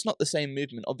 It's not the same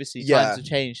movement. Obviously, times have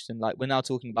changed, and like we're now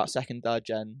talking about second, third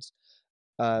gens,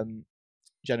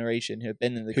 generation who have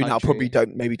been in the country. Now probably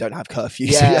don't have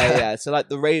curfews. Yeah. So like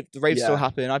the raves still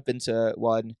happen. I've been to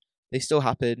one. They still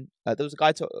happen. There was a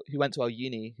guy who went to our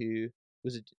uni who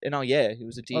was in our year. Who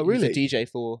was a DJ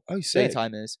for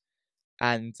Daytimers.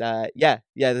 And so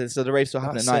the raves still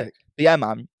happen at night. But yeah,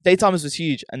 man, Daytimers was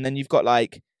huge. And then you've got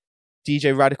like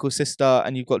DJ Radical Sister,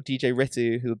 and you've got DJ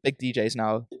Ritu, who are big DJs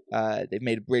now. They've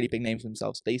made a really big name for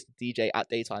themselves. They used to DJ at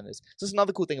Daytimers. So that's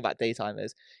another cool thing about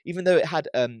Daytimers. Even though it had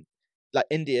like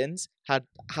Indians have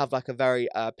like a very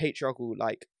patriarchal,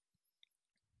 like,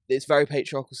 it's very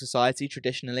patriarchal society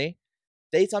traditionally.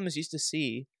 Daytimers used to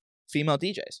see female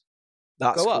DJs.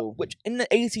 That's go cool. Up, which in the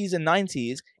 80s and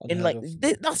 90s,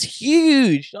 that's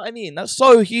huge. You know what I mean? That's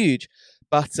so huge.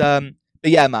 But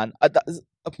yeah, man.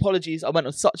 Apologies, I went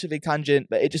on such a big tangent,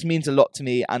 but it just means a lot to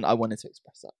me, and I wanted to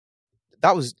express that.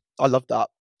 I love that.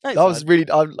 Thanks, that was really,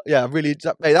 really.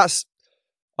 Mate,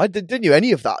 I didn't know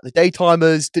any of that. The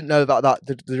Daytimers, didn't know about that.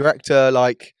 The director,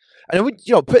 like, and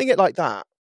putting it like that,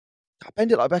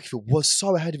 Bend It Like Beckerfield was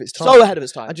so ahead of its time. So ahead of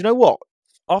its time. And you know what?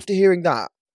 After hearing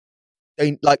that,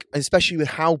 like, especially with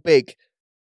how big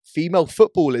female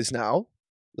football is now,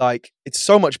 like, it's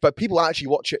so much, but people actually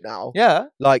watch it now. Yeah.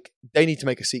 Like, they need to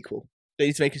make a sequel. They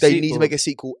need to make a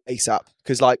sequel ASAP,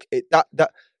 because like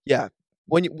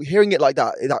when you're hearing it like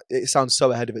that, it sounds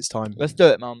so ahead of its time. Let's do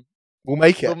it, man. We'll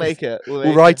make it.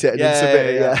 We'll write it and then submit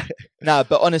it. Yeah. Nah,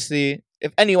 but honestly,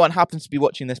 if anyone happens to be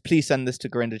watching this, please send this to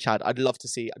Garinda Chad. I'd love to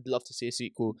see a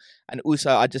sequel, and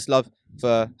also I'd just love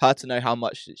for her to know how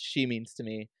much she means to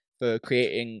me for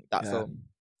creating that film.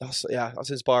 That's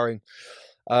inspiring.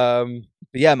 But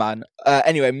yeah, man.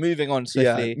 Anyway, moving on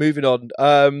swiftly. Yeah, moving on.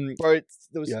 Bro,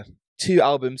 there was 2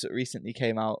 albums that recently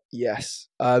came out. Yes.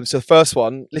 So the first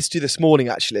one, listened to this morning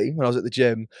actually when I was at the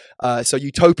gym. So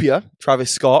Utopia, Travis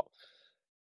Scott.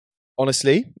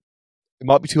 Honestly, it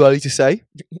might be too early to say.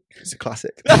 It's a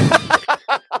classic.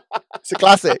 It's a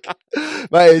classic.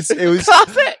 Mate, it was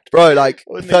classic. Bro, like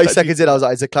 30 seconds in, I was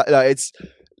like, it's a classic.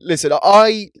 Listen,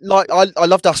 I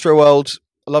loved Astroworld.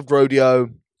 I loved Rodeo.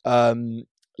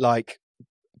 Like,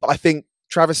 but I think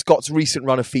Travis Scott's recent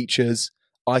run of features,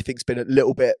 I think, has been a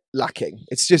little bit lacking.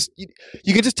 It's just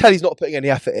you can just tell he's not putting any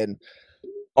effort in.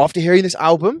 After hearing this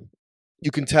album,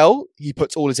 you can tell he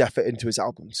puts all his effort into his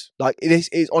albums. Like, it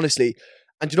is honestly.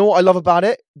 And do you know what I love about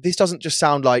it? This doesn't just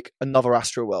sound like another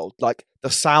Astroworld. Like,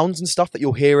 the sounds and stuff that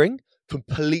you're hearing,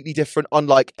 completely different,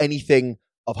 unlike anything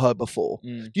I've heard before.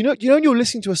 You know, when you're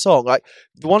listening to a song, like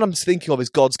the one I'm thinking of is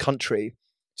God's Country.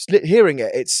 Just hearing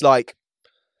it, it's like,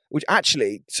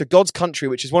 so God's Country,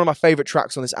 which is one of my favorite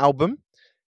tracks on this album,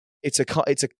 it's a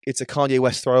Kanye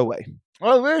West throwaway.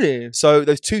 Oh, really? So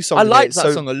there's two songs. I like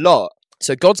that song a lot.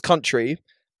 So God's Country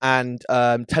and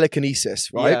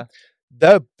Telekinesis, right?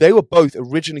 Yeah. They were both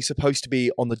originally supposed to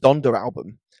be on the Donda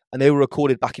album, and they were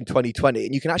recorded back in 2020.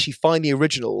 And you can actually find the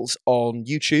originals on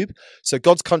YouTube. So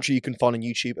God's Country you can find on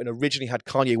YouTube, and originally had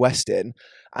Kanye West in.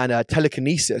 And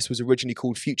Telekinesis was originally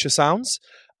called Future Sounds.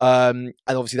 And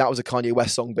obviously that was a Kanye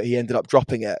West song, but he ended up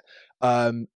dropping it.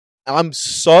 I'm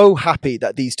so happy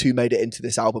that these two made it into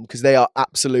this album, because they are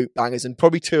absolute bangers and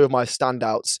probably two of my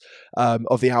standouts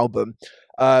of the album.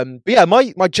 But yeah,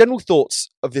 my general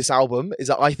thoughts of this album is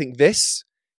that I think this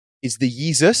is the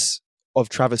Yeezus of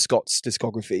Travis Scott's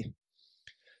discography.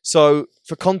 So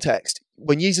for context,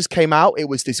 when Yeezus came out, it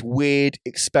was this weird,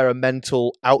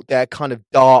 experimental, out there, kind of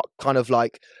dark, kind of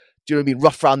like, do you know what I mean,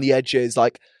 rough around the edges.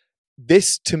 Like,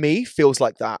 this to me feels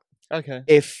like that. Okay.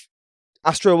 If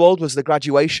Astroworld was the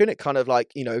graduation, it kind of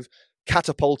like, you know,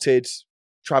 catapulted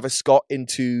Travis Scott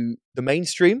into the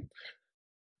mainstream.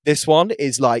 This one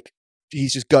is like,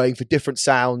 he's just going for different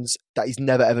sounds that he's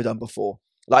never ever done before.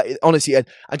 Like, honestly, and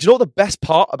do you know what the best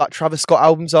part about Travis Scott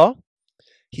albums are?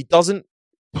 He doesn't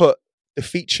put the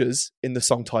features in the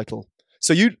song title.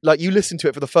 So you listen to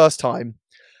it for the first time,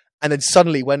 and then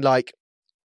suddenly when like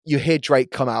you hear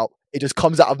Drake come out, it just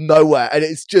comes out of nowhere, and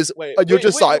it's just and you're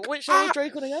just like, which song is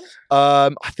Drake on again?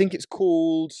 I think it's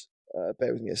called.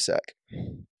 Bear with me a sec.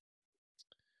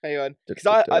 Hang on, because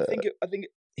I think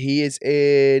he is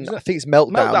in. I think it's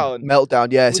Meltdown.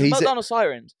 Meltdown. Yeah. Was so he's Meltdown or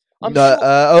Sirens? I'm no,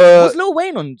 sure. Was Lil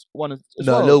Wayne on one as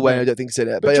no, well? Lil Wayne, I don't think is in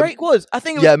it. But Drake was. I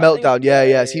think. Meltdown.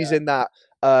 Yeah. So he's in that.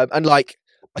 And like,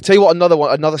 I tell you what,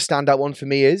 another standout one for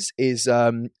me is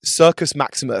Circus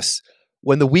Maximus.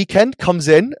 When The Weeknd comes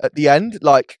in at the end,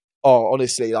 like, oh,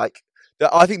 honestly, like,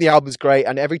 I think the album's great,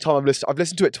 and every time I've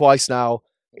listened to it twice now,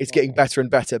 it's getting better and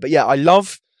better. But yeah,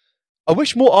 I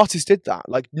wish more artists did that,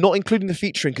 like not including the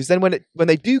featuring, because then when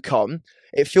they do come,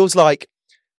 it feels like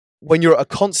when you're at a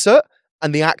concert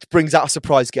and the act brings out a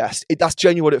surprise guest. That's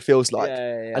genuinely what it feels like.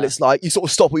 Yeah. And it's like, you sort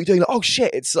of stop what you're doing, like, oh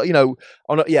shit, it's, you know,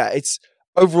 it's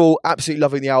overall absolutely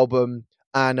loving the album.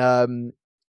 And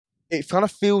it kind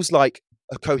of feels like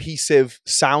a cohesive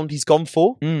sound he's gone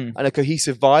for and a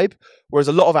cohesive vibe. Whereas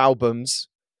a lot of albums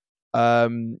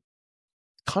kind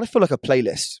of feel like a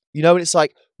playlist, you know, and it's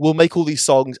like, we'll make all these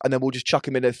songs and then we'll just chuck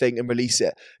them in a thing and release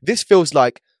it. This feels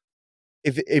like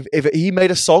if he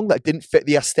made a song that didn't fit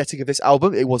the aesthetic of this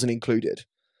album, it wasn't included.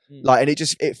 Like, and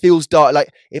it feels dark. Like,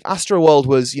 if Astroworld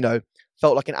was, you know,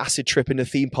 felt like an acid trip in a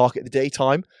theme park at the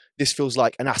daytime, this feels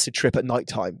like an acid trip at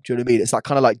nighttime. Do you know what I mean? It's that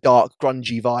kind of like dark,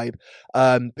 grungy vibe.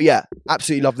 But yeah,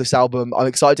 absolutely love this album. I'm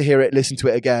excited to hear it, listen to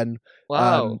it again.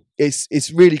 Wow.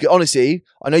 It's really good. Honestly,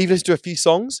 I know you've listened to a few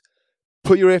songs.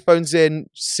 Put your earphones in,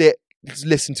 sit, just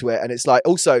listen to it. And it's like,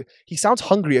 also, he sounds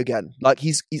hungry again. Like,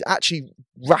 he's actually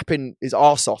rapping his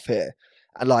arse off here.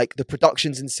 And like, the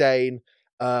production's insane.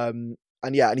 And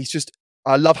he's just,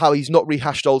 I love how he's not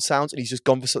rehashed old sounds and he's just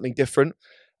gone for something different.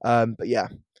 But yeah.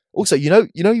 Also, you know,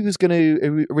 he was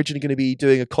originally going to be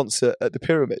doing a concert at the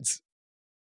Pyramids.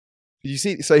 Did you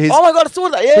see? So oh my god, I saw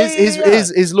that. Yeah,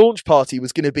 his launch party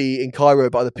was going to be in Cairo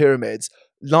by the Pyramids.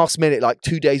 Last minute, like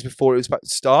 2 days before it was about to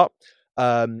start,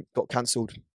 got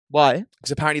cancelled. Why?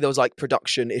 Because apparently there was like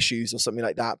production issues or something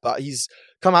like that. But he's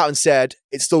come out and said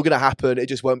it's still going to happen. It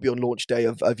just won't be on launch day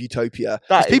of Utopia.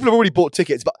 People have already bought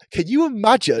tickets. But can you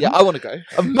imagine? Yeah, I want to go.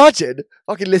 Imagine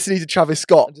fucking listening to Travis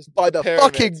Scott by the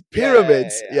fucking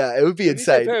Pyramids. Yeah, it would be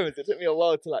insane. Pyramids, it took me a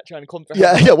while to like try and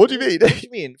comprehend. Yeah. What do you mean? What do you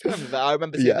mean? Pyramids? I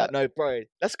remember seeing that. No, bro,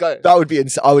 let's go. That would be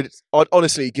insane. I'd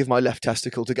honestly give my left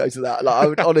testicle to go to that. Like, I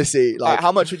would honestly like. Right,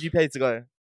 how much would you pay to go?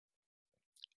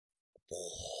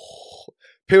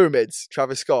 Pyramids,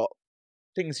 Travis Scott.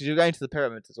 Things, because you're going to the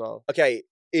Pyramids as well. Okay,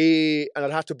 and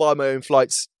I'd have to buy my own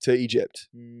flights to Egypt.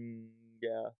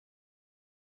 Yeah.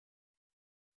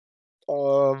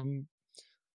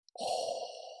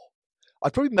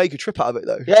 I'd probably make a trip out of it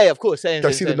though. Yeah, of course.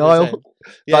 Go see the Nile,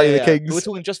 Valley of the Kings. We're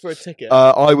talking just for a ticket.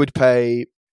 I would pay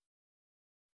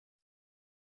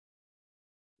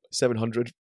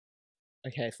 700.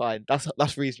 Okay, fine.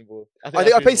 That's reasonable. I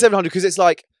think I pay 700 because it's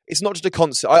like it's not just a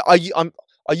concert.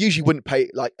 I usually wouldn't pay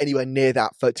like anywhere near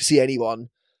that to see anyone,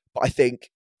 but I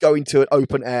think going to an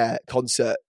open air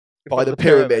concert by the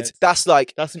pyramids, that's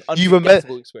like that's an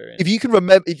unforgettable experience. If you can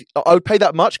remember, I would pay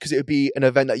that much because it would be an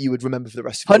event that you would remember for the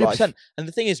rest of your life. 100%. And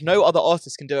the thing is, no other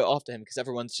artist can do it after him because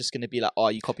everyone's just going to be like, "Oh,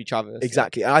 you copy Travis."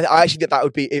 Exactly, and I actually think that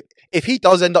would be if he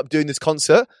does end up doing this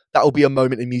concert, that will be a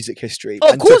moment in music history.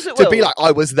 Oh, of course it will. To be like,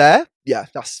 I was there. Yeah,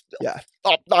 that's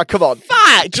Oh, no, come on.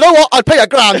 Fact. Do you know what? I'd pay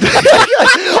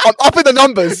 $1,000. I'm up in the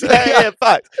numbers. Yeah,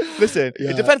 fact. Listen,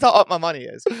 it depends how up my money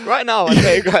is. Right now, I'd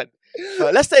pay $1,000.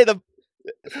 But let's say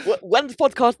when the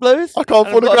podcast blows, I can't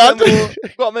afford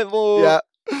 $1,000. Got a bit more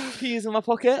keys in my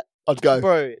pocket. I'd go,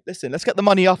 bro. Listen, let's get the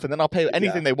money up, and then I'll pay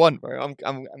anything they want, bro.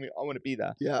 I want to be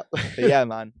there. Yeah, but yeah,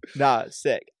 man. Nah,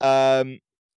 sick.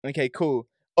 Okay, cool.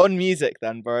 On music,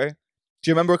 then, bro. Do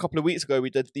you remember a couple of weeks ago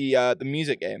we did the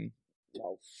music game?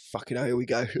 Oh, fucking hell, here we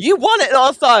go. You won it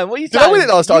last time. What are you saying? Did I win it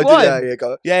last time? Yeah,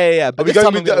 go. Yeah. But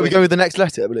are we going with the next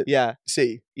letter? Yeah.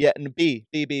 C. Yeah, and B.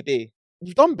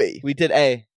 We've done B. We did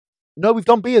A. No, we've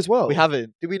done B as well. We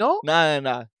haven't. Did we not?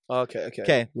 No. Okay.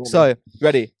 Okay, so,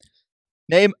 ready.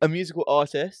 Name a musical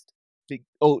artist.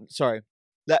 Sorry.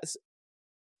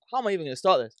 How am I even going to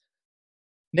start this?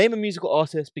 Name a musical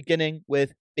artist beginning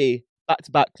with B. Back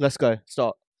to back. Let's go.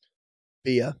 Start.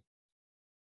 Bia.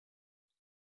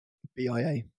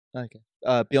 BIA. Okay.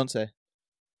 Beyonce.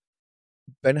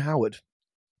 Ben Howard.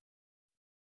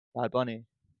 Bad Bunny.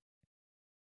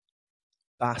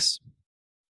 Bass.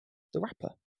 The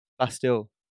rapper. Bastille.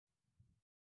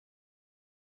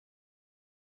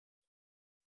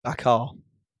 Bakar.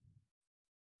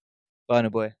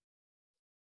 Burna Boy.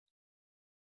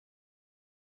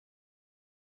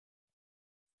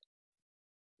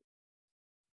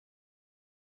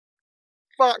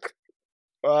 Fuck.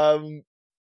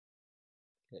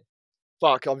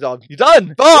 Fuck, I'm done. You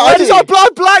done? Oh, I just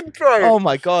got blank, bro. Oh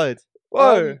my god.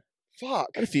 Whoa.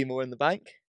 Fuck. Got a few more in the bank.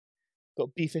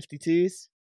 Got B-52s.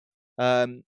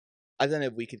 I don't know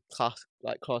if we could class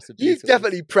the Beatles. You've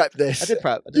definitely prepped this. I did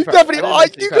prep.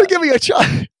 You could give me a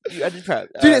chance. I did prep.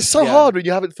 Dude, it's so hard when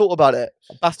you haven't thought about it.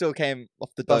 Bastille came off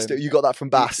the dome. Bastille, you got that from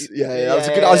Bass. Yeah.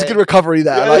 That was a good recovery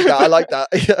there. I like that.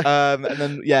 And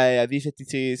then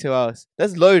B-52s. Who else?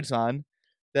 There's loads, man.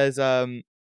 There's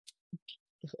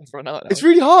I've run out now. It's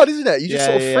really hard, isn't it? You just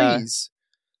sort of freeze.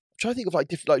 I'm trying to think of like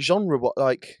different genre. What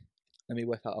like? Let me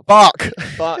whip out. Bach.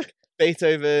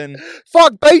 Beethoven.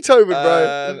 Fuck Beethoven,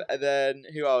 bro. And then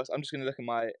who else? I'm just gonna look at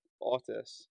my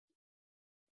artists.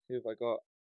 Who have I got?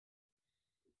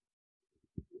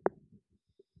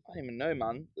 I don't even know,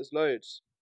 man. There's loads.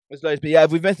 But yeah,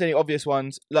 if we've missed any obvious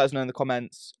ones, let us know in the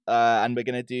comments. And we're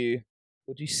gonna do.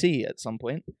 What do you see at some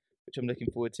point? Which I'm looking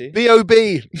forward to.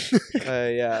 B.O.B.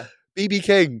 Yeah. BB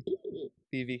King.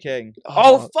 BB King.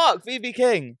 Oh fuck, BB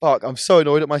King. Fuck, I'm so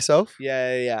annoyed at myself.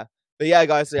 Yeah. But yeah,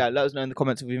 guys, let us know in the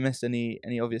comments if we missed any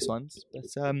obvious ones.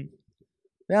 But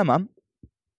yeah, man.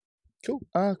 Cool.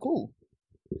 Cool.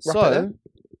 So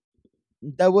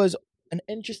there was an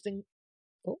interesting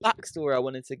backstory I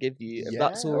wanted to give you, if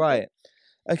that's all right.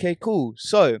 Okay, cool.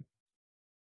 So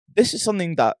this is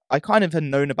something that I kind of had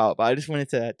known about, but I just wanted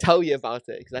to tell you about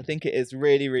it because I think it is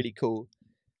really, really cool.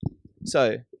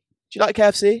 So, do you like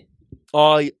KFC?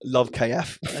 I love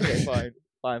KF. Okay, fine.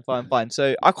 Fine.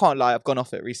 So I can't lie, I've gone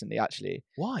off it recently actually.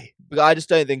 Why? Because I just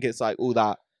don't think it's like all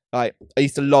that. Like I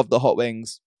used to love the hot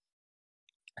wings.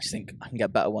 I just think I can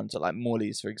get better ones at like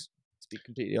Morley's to be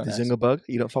completely honest. The Zinger Burger?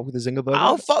 You don't fuck with the Zinger Burger?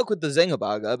 I'll fuck with the Zinger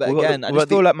Burger, but again, I just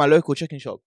feel like my local chicken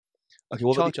shop. Okay,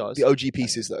 what about the OG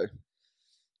pieces though?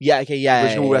 Yeah, okay, yeah.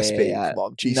 Original recipe. Yeah. Come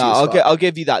on, juicy. No, I'll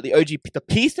give you that. The OG the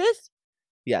pieces?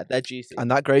 Yeah, they're juicy. And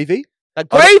that gravy? That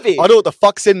gravy! I don't know what the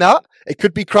fuck's in that. It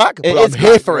could be crack, but I'm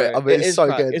here for it. I mean, it's so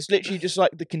good. It's literally just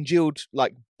like the congealed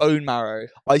like bone marrow.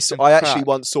 I actually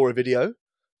once saw a video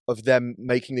of them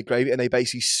making the gravy, and they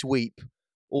basically sweep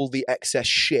all the excess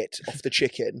shit off the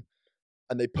chicken,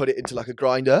 and they put it into like a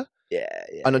grinder. Yeah.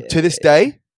 And to this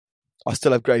day, I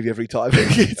still have gravy every time.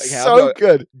 It's so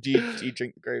good. Do you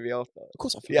drink the gravy after? Of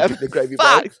course, I drink the gravy.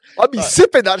 Facts. I'd be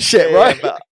sipping that shit, right?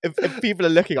 But if people are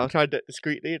looking, I'll try and do it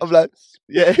discreetly. I'm like,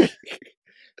 yeah.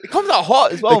 It comes out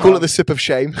hot as well. They call it the sip of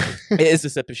shame. It is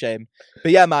the sip of shame.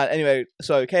 But yeah, man. Anyway,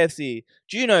 so KFC.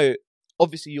 Do you know?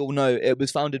 Obviously, you'll know it was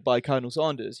founded by Colonel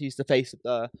Sanders. He's the face of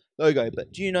the logo.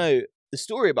 But do you know the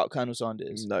story about Colonel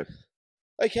Sanders? No.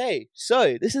 Okay,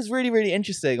 so this is really, really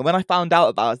interesting. And when I found out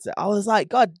about it, I was like,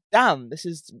 God damn, this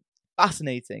is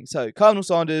fascinating. So Colonel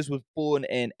Sanders was born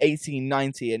in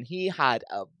 1890 and he had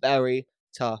a very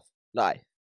tough life.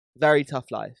 Very tough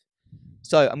life.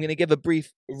 So I'm going to give a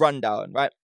brief rundown,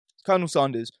 right? Colonel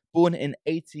Sanders, born in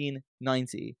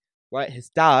 1890, right? His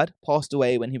dad passed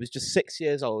away when he was just 6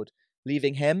 years old,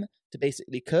 leaving him to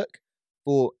basically cook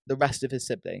for the rest of his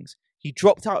siblings. He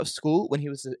dropped out of school when he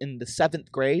was in the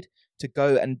 7th grade to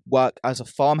go and work as a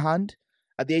farmhand.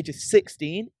 At the age of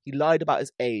 16, he lied about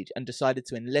his age and decided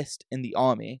to enlist in the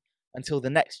army until the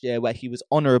next year, where he was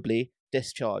honourably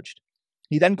discharged.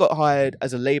 He then got hired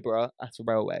as a labourer at a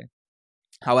railway.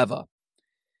 However,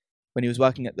 when he was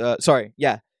working at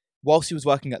whilst he was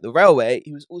working at the railway,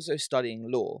 he was also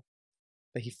studying law.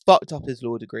 But he fucked up his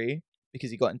law degree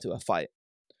because he got into a fight.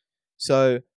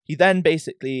 So he then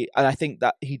basically, and I think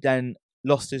that he then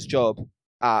lost his job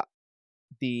at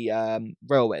the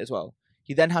railway as well.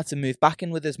 He then had to move back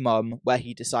in with his mum, where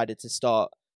he decided to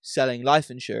start selling life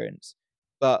insurance.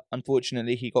 But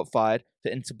unfortunately, he got fired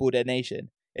for insubordination.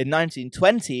 In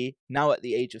 1920, now at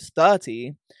the age of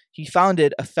 30, he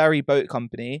founded a ferry boat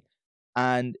company,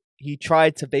 and he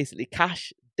tried to basically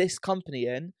cash this company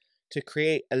in to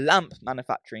create a lamp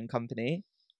manufacturing company.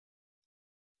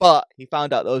 But he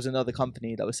found out there was another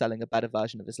company that was selling a better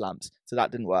version of his lamps, so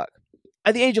that didn't work.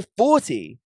 At the age of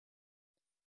 40,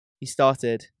 he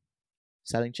started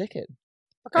selling chicken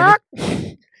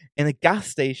in a gas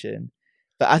station.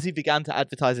 But as he began to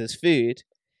advertise his food,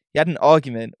 he had an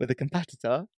argument with a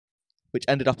competitor, which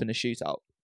ended up in a shootout.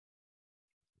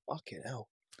 Fucking hell.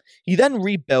 He then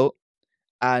rebuilt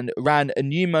and ran a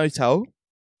new motel,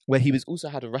 where he also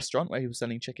had a restaurant where he was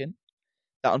selling chicken.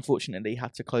 That unfortunately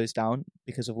had to close down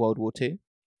because of World War II.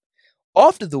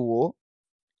 After the war,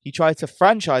 he tried to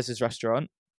franchise his restaurant.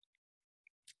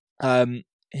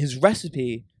 His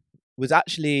recipe was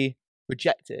actually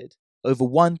rejected over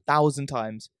 1,000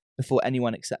 times before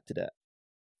anyone accepted it.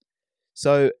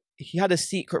 So he had a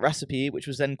secret recipe, which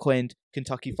was then coined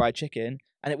Kentucky Fried Chicken,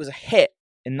 and it was a hit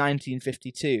in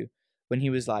 1952 when he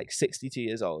was like 62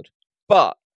 years old.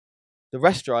 But the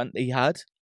restaurant that he had,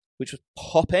 which was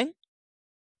popping,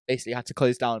 basically had to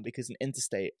close down because an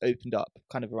interstate opened up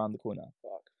kind of around the corner.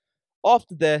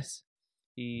 After this,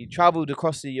 he travelled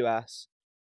across the US,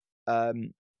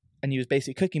 and he was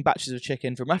basically cooking batches of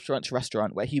chicken from restaurant to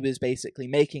restaurant, where he was basically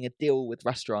making a deal with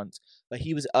restaurants where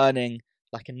he was earning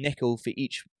like a nickel for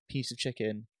each piece of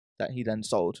chicken that he then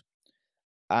sold.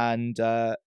 And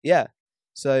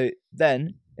so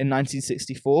then in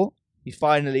 1964, he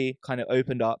finally kind of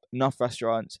opened up enough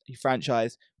restaurants. He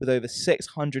franchised with over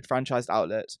 600 franchised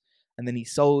outlets, and then he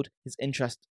sold his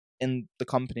interest in the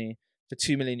company for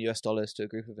 $2 million to a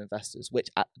group of investors, which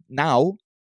now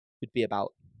would be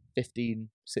about 15,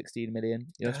 16 million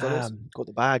US dollars. Got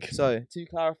the bag. So to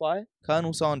clarify,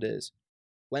 Colonel Sanders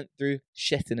went through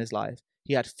shit in his life.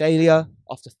 He had failure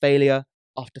after failure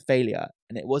after failure,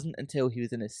 and it wasn't until he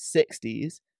was in his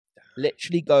 60s,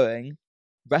 literally going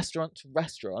restaurant to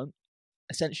restaurant,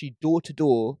 essentially door to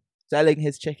door, selling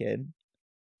his chicken,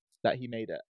 that he made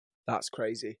it. That's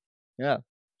crazy. Yeah.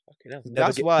 Okay,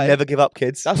 never give up,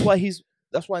 kids. That's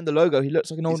why in the logo he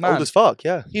looks like an old man. Old as fuck,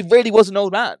 yeah. He really was an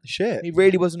old man. Shit. He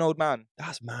really was an old man.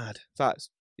 That's mad. Facts.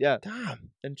 Yeah.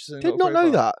 Damn. Interesting. Did not know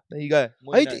that. There you go.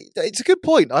 It's a good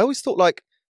point. I always thought, like,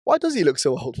 why does he look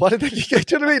so old? Why did they? Do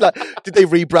you know what I mean? Like, did they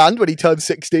rebrand when he turned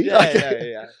 60?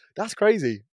 Yeah. That's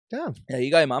crazy. Damn. There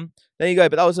you go, man. There you go.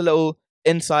 But that was a little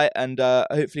insight, and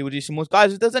hopefully we'll do some more.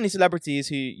 Guys, if there's any celebrities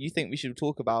who you think we should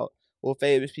talk about, or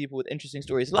famous people with interesting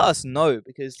stories, let us know,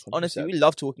 because 100%. Honestly, we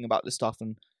love talking about this stuff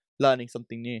and learning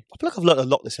something new. I feel like I've learned a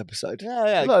lot this episode.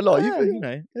 Yeah. I've learned a lot. Yeah, you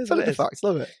know, it's the facts.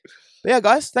 Love it. But yeah,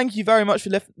 guys, thank you very much for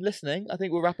listening. I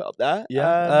think we'll wrap it up there.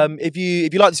 Yeah. If you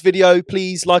like this video,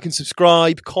 please like and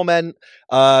subscribe, comment,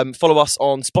 follow us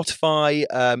on Spotify,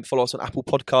 follow us on Apple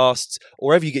Podcasts, or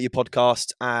wherever you get your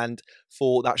podcasts. And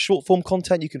for that short form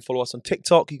content, you can follow us on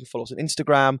TikTok. You can follow us on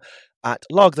Instagram at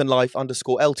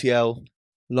largerthanlife_LTL.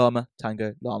 Llama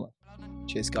Tango Llama.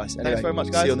 Cheers, guys. Anyway, thanks very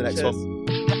much, guys. See you on the next one.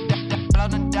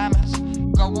 Blood and diamonds,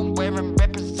 go and wear 'em.